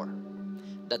fervor,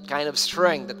 that kind of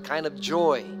strength, that kind of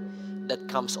joy that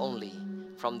comes only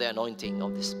from the anointing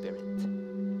of the Spirit.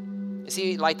 You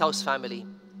see, Lighthouse family,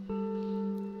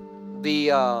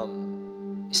 the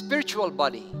spiritual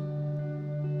body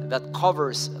that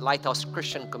covers Lighthouse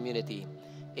Christian Community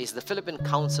is the Philippine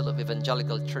Council of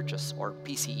Evangelical Churches, or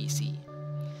PCEC.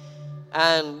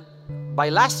 And by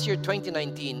last year,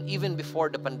 2019, even before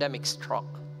the pandemic struck,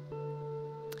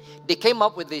 they came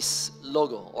up with this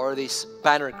logo or this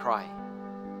banner cry.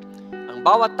 Ang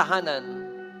bawat tahanan,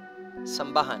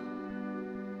 sambahan.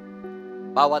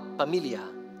 Bawat pamilya,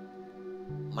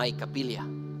 may kapilya.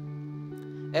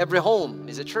 Every home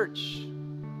is a church,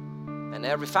 and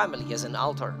every family has an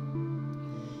altar.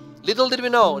 Little did we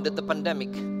know that the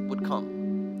pandemic would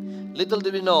come. Little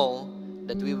did we know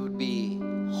that we would be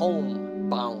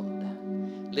homebound.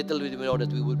 Little did we know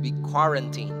that we would be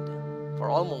quarantined for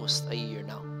almost a year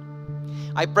now.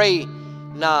 I pray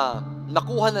na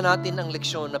nakuha na natin ang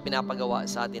leksyon na pinapagawa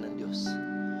sa atin ng Diyos.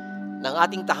 Nang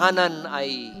ating tahanan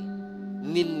ay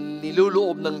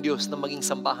niluloob ng Diyos na maging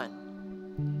sambahan.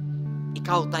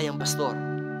 Ikaw tayong pastor.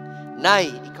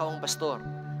 Nay, ikaw ang pastor.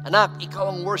 Anak,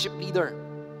 ikaw ang worship leader.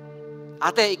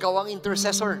 Ate, ikaw ang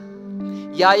intercessor.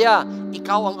 Yaya,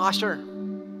 ikaw ang usher.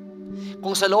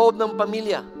 Kung sa loob ng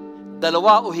pamilya,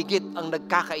 dalawa o higit ang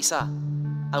nagkakaisa,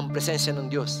 ang presensya ng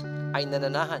Diyos ay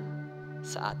nananahan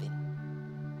sa atin.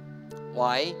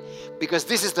 Why? Because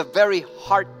this is the very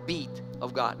heartbeat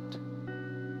of God.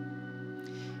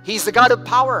 He's the God of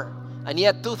power. And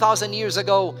yet 2,000 years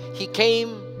ago, He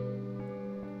came,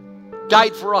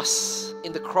 died for us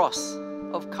in the cross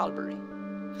of Calvary.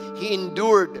 He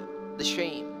endured the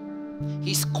shame.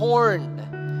 He scorned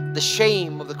the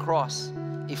shame of the cross.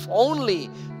 If only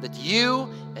that you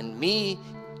and me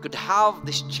could have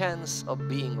this chance of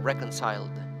being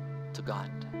reconciled to God.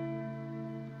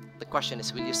 The question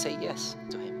is, will you say yes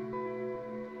to Him?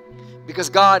 Because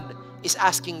God is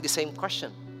asking the same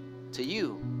question to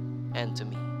you and to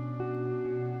me.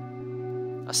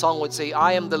 A song would say,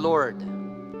 I am the Lord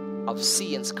of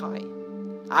sea and sky.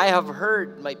 I have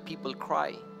heard my people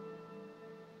cry.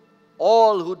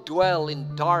 All who dwell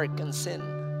in dark and sin.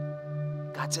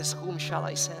 God says, whom shall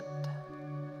I send?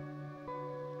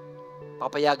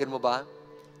 Papayagan mo ba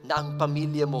na ang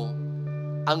pamilya mo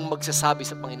ang magsasabi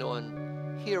sa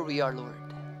Panginoon, here we are, Lord.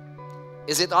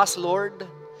 Is it us, Lord?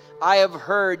 I have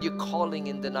heard you calling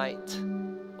in the night.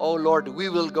 Oh, Lord, we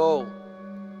will go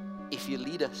if you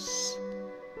lead us,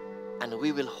 and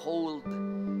we will hold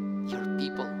your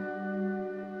people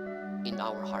in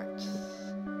our hearts.